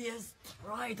 Will you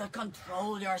try to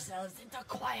control yourselves into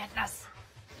quietness?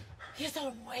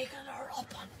 You're waking her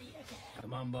up on me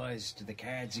Come on, boys, to the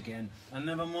cards again. And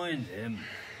never mind him.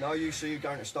 No use of you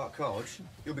going to start cards.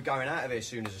 You'll be going out of here as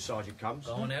soon as the sergeant comes.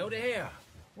 Going out of here?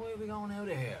 Why are we going out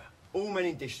of here? All men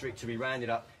in district to be rounded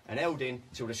up and held in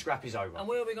till the scrap is over. And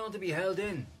where are we going to be held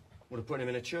in? Would have put him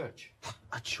in a church.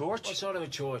 A church? What sort of a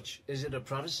church? Is it a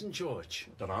Protestant church?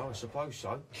 Don't know, I suppose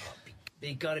so.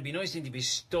 It gotta be nice thing to be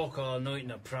stuck all night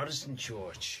in a Protestant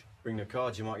church. Bring the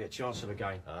cards, you might get a chance of a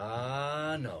game.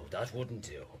 Ah, no, that wouldn't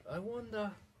do. I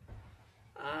wonder...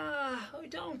 I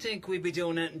don't think we'd be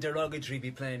doing anything derogatory be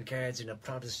playing cards in a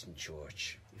Protestant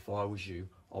church. If I was you,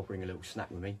 I'll bring a little snack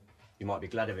with me. You might be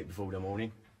glad of it before the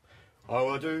morning. Oh,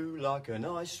 I do like a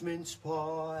nice mince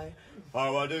pie.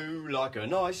 Oh, I do like a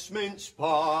nice mince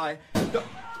pie.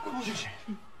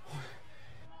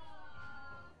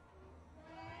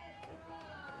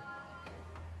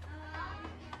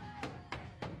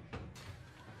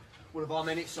 What have I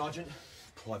meant it, Sergeant?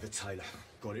 Private Taylor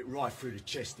got it right through the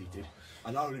chest, he did.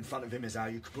 And all in front of him is how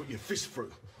you could put your fist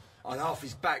through. And half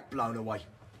his back blown away.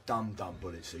 Dumb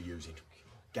bullets they're using.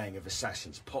 Gang of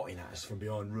assassins potting at us from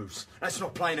behind roofs. That's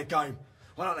not playing a game.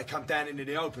 Why don't they come down into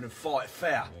the open and fight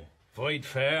fair? Yeah. Fight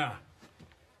fair?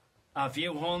 A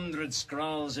few hundred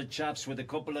scrolls of chaps with a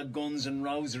couple of guns and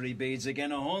rosary beads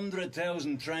against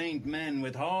 100,000 trained men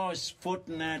with horse, foot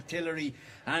and artillery,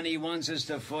 and he wants us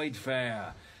to fight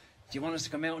fair. Do you want us to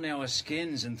come out in our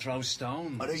skins and throw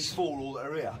stones? Are these four all that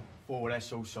are here? Four,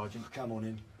 that's all, Sergeant. Come on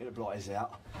in. Get the blighters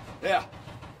out. There.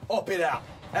 Hop it out.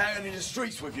 Out into the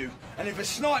streets with you. And if a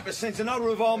sniper sends another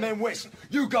of our men west,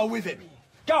 you go with him.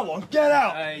 Go on, get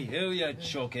out. Hey, who you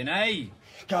chucking, eh?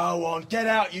 Go on, get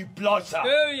out, you blighter.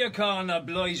 Who you calling a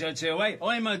blighter to, eh?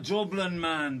 I'm a Dublin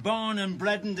man, born and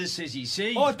bred in the city,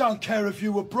 see? I don't care if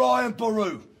you were Brian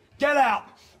Boru. Get out.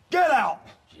 Get out.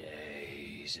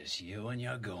 Jesus, you and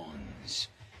your guns.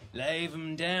 Lave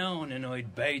 'em down and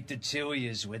I'd bait the two of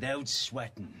yous without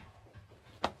sweating.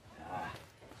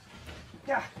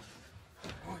 Yeah.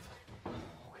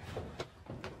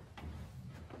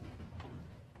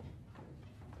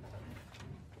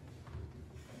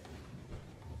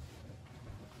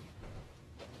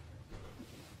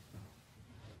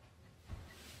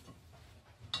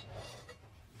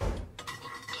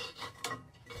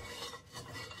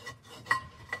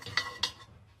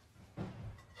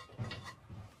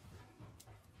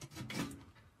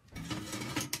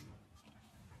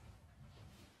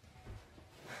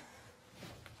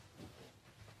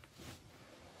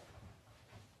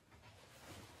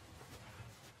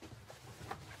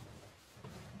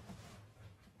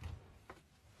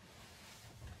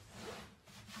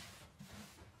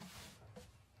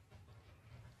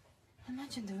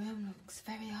 Imagine the room looks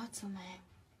very odd somehow.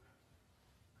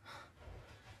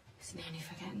 It's nearly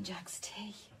forgetting Jack's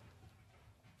tea.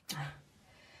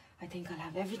 I think I'll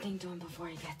have everything done before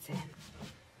he gets in.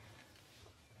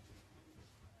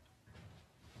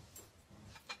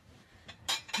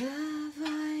 The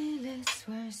violets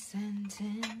were sent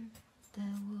in the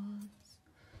woods,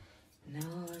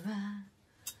 Nora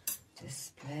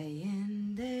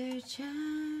displaying their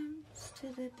charms to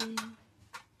the bee.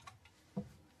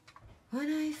 When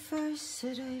I first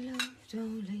said I loved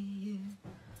only you,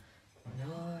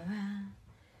 Nora,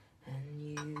 and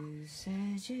you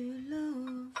said you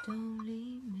loved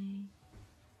only me.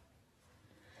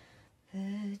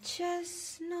 The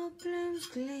chestnut blooms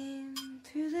gleam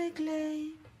through the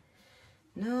glade,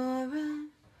 Nora,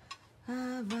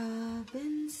 a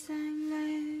robin sang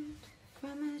loud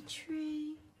from a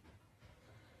tree.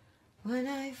 When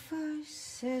I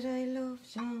first said I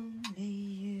loved only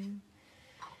you,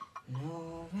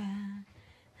 Nora,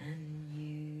 and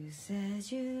you said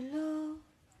you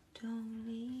loved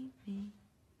only me.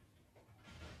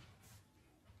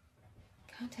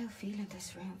 Can't help feeling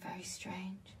this room very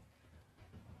strange.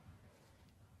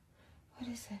 What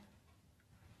is it?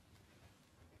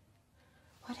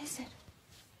 What is it?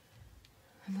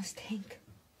 I must think.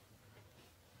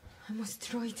 I must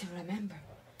try to remember.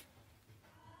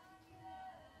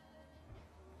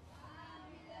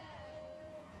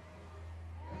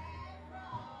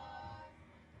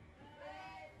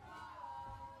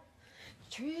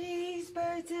 Trees,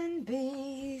 birds and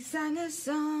bees sang a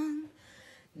song,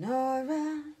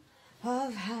 Nora,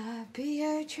 of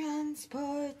happier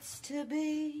transports to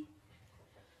be.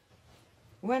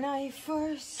 When I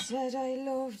first said I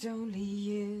loved only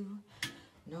you,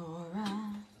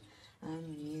 Nora,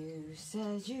 and you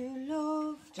said you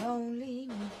loved only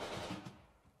me.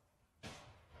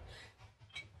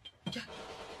 Jack,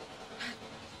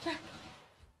 Jack,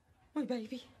 my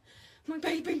baby, my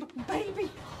baby, my baby.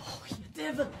 Oh, you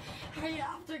devil, are you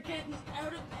after getting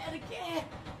out of bed again?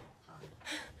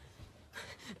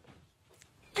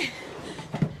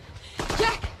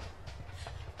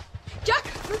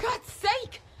 For God's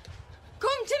sake!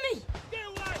 Come to me! Get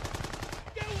away!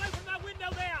 Get away from that window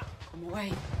there! Come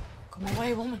away. Come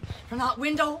away, woman, from that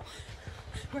window.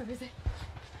 Where is it?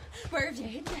 Where have you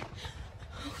hidden it?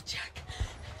 Oh, Jack.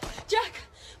 Jack,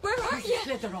 where are you?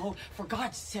 Slither, oh, for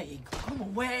God's sake, come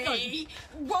away. I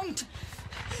won't.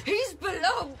 He's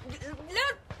below.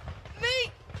 Let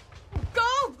me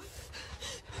go.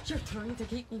 You're trying to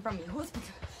keep me from your husband.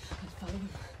 I'll follow him.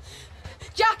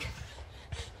 Jack!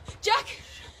 Jack!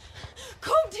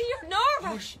 Come to your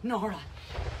Nora! Hush, Nora.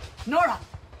 Nora!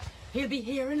 He'll be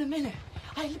here in a minute.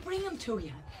 I'll bring him to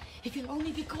you. If you'll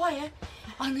only be quiet,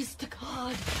 honest to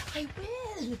God, I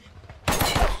will.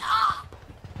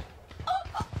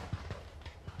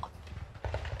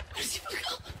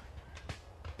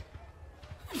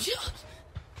 I'm shot.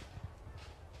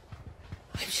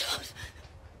 I'm shot.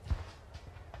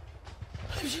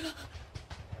 I'm shot.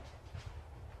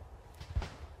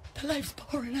 The life's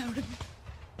pouring out of me.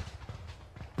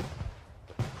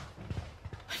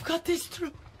 I've got this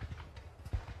through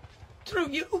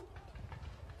you.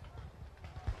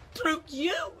 Through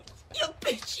you, you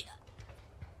bitch.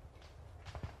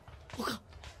 Oh, God.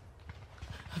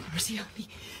 Have mercy on me.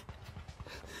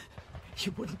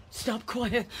 You wouldn't stop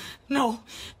quiet. No,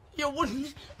 you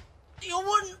wouldn't. You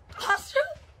wouldn't, Pastor.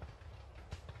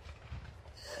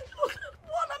 Look at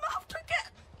what I'm after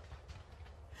again.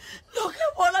 Look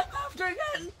at what I'm after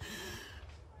again.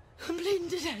 I'm bleeding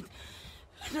to death.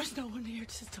 And there's no one here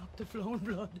to stop the flowing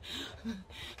blood.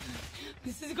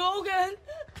 Mrs. Gogan.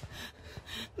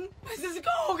 Mrs.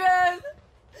 Gogan.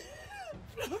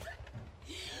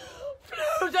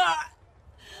 Fluther.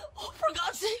 Oh, for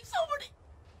God's sake, somebody.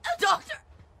 A doctor.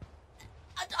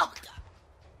 A doctor.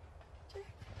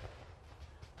 Jack,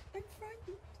 I'm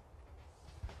frightened.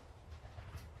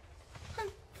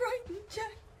 I'm frightened,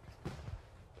 Jack.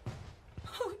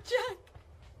 Oh, Jack.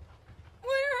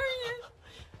 Where are you?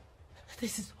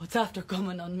 This is what's after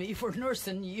coming on me for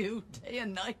nursing you day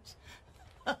and night.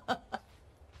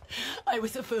 I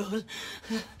was a fool.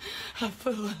 A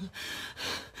fool.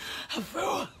 A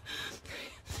fool.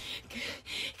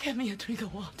 Get me a drink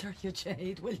of water, you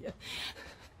jade, will you?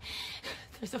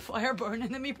 There's a fire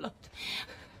burning in me blood.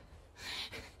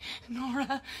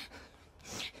 Nora.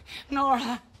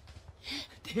 Nora.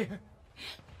 Dear.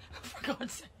 For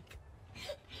God's sake.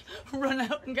 Run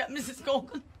out and get Mrs.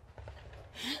 Gogan.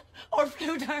 Or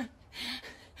Fluther.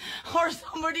 Or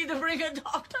somebody to bring a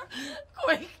doctor.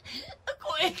 Quick.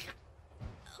 Quick.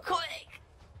 Quick.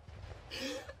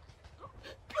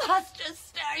 Plus, just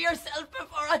stare yourself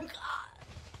before I'm gone.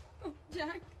 Oh,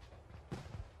 Jack.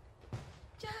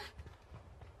 Jack.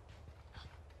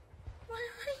 Where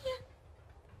are you?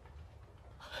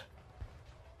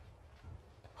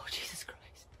 Oh, Jesus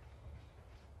Christ.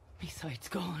 Me sight's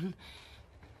gone.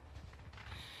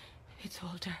 It's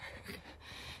all dark.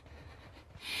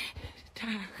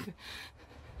 Dark.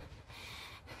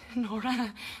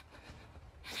 Nora.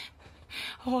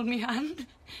 Hold me hand.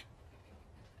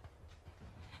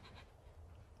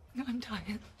 I'm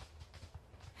dying.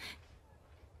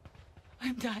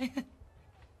 I'm dying.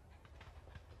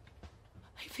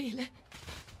 I feel it.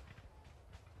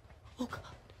 Oh,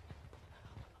 God.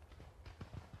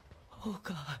 Oh,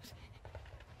 God.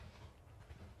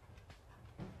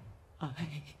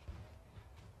 I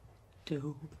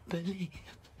do believe.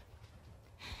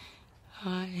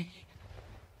 I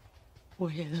will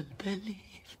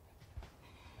believe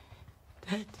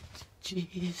that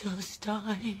Jesus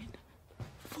died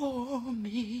for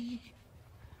me,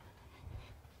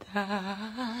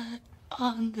 that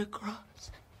on the cross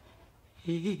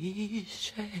he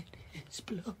shed his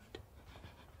blood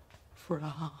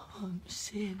from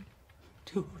sin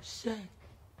to set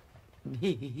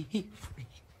me free.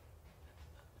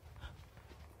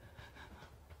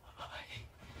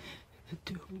 I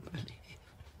do believe.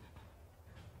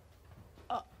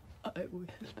 I will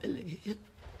believe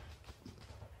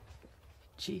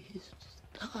Jesus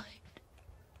died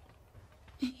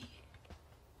me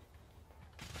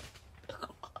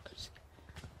because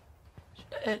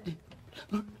shed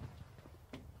blood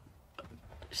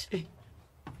see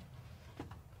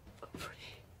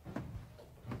free.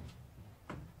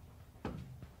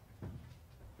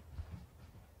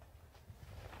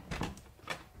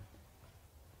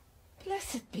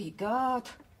 Blessed be God.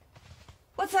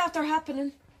 What's after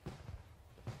happening?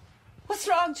 What's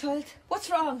wrong, child? What's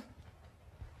wrong?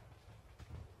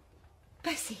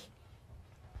 Bessie.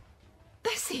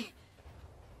 Bessie.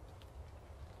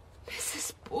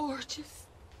 Mrs. Borges.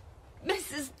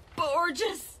 Mrs.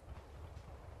 Borges.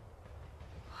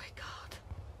 My God.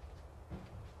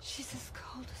 She's as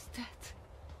cold as death.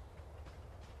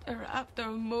 They're after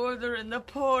murdering the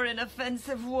poor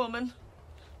inoffensive woman.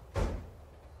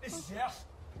 This is the house.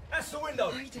 That's the window.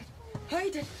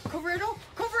 Hide it. Cover it up.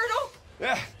 Cover it up.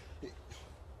 Yeah.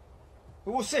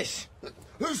 What's this?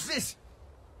 Who's this?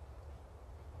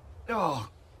 Oh,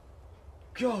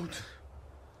 God.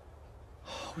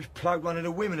 Oh, we've plugged one of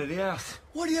the women of the house.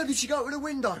 Why the hell did she go to the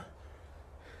window?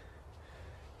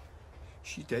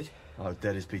 She dead? Oh,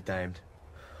 dead as be damned.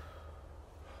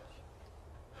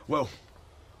 Well,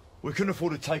 we couldn't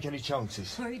afford to take any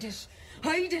chances. Hide it.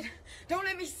 Hide it. Don't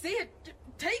let me see it.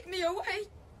 Take me away.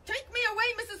 Take me away,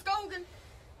 Mrs. Gogan.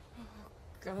 Oh,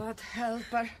 God help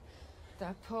her.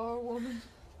 That poor woman.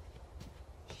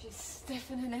 She's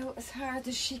stiffening out as hard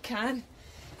as she can.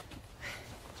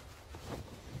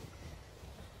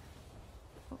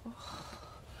 Oh,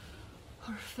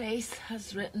 her face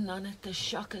has written on it the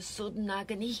shock of sudden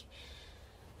agony.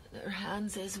 Her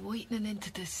hands is whitening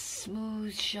into the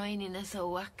smooth shininess of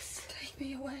wax. Take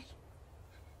me away.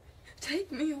 Take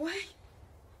me away.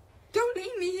 Don't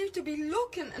leave me here to be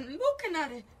looking and looking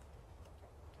at it.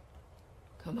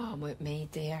 Come on with me,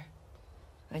 dear.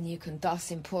 And you can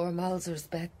doss in poor Mollser's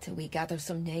bed till we gather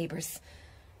some neighbours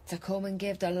to come and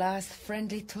give the last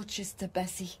friendly touches to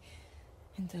Bessie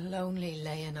in the lonely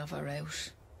laying of her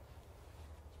out.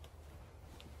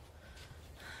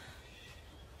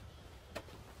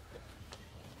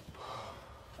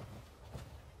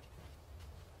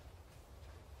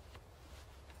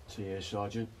 See here,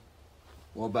 Sergeant.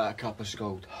 What about a cup of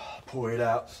scald? Pour it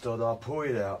out, Stoddard, pour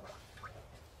it out.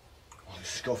 I'll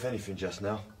scoff anything just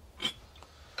now.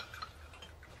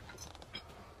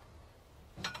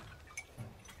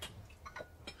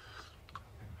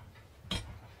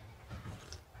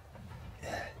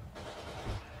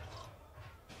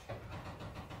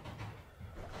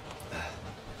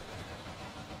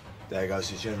 There goes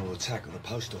the general attack on the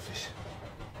post office.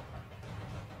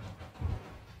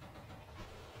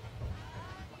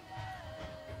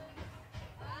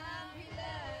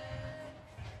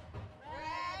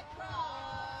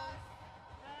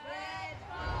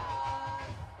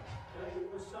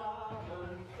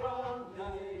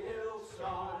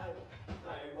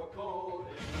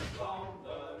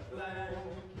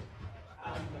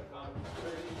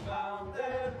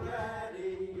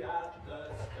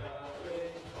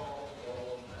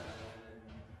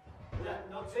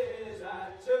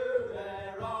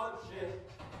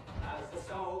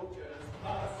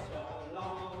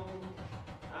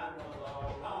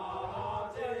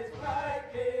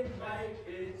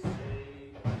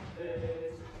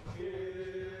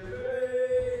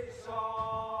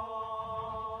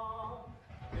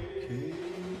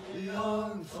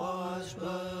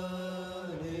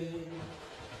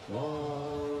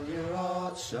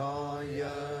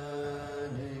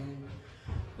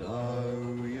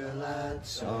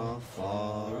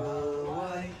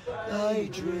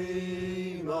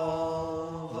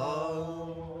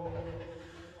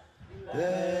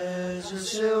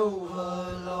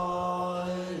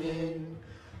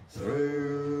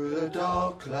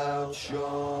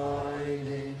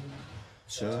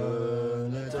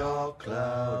 Turn the dark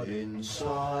cloud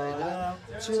inside out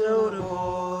till the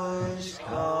boys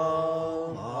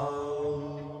come home.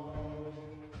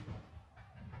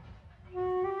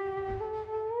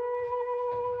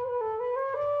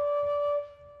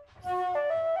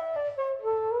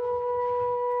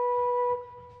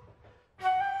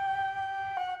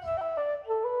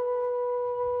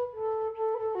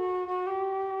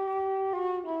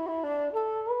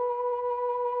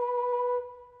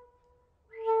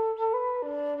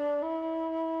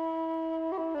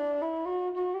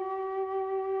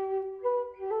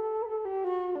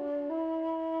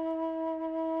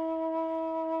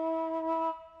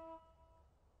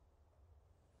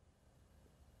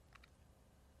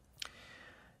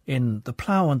 In The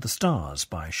Plough and the Stars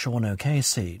by Sean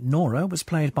O'Casey, Nora was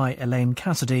played by Elaine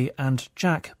Cassidy and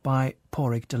Jack by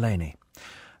Padraic Delaney.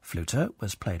 Fluther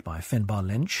was played by Finbar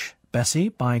Lynch, Bessie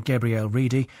by Gabrielle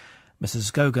Reidy,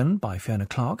 Mrs. Gogan by Fiona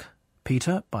Clarke,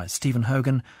 Peter by Stephen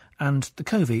Hogan, and the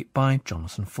Covey by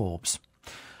Jonathan Forbes.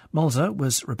 Mollser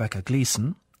was Rebecca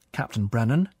Gleeson, Captain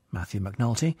Brennan, Matthew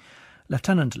McNulty,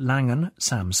 Lieutenant Langan,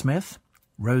 Sam Smith,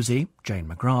 Rosie, Jane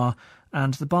McGrath,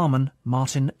 and the barman,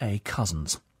 Martin A.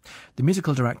 Cousins. The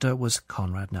musical director was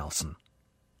Conrad Nelson.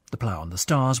 The Plough and the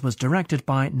Stars was directed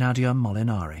by Nadia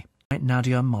Molinari.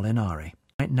 Nadia Molinari.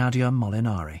 Nadia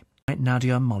Molinari.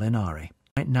 Nadia Molinari.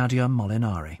 Nadia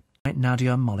Molinari.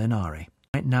 Nadia Molinari.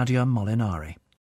 Nadia Molinari.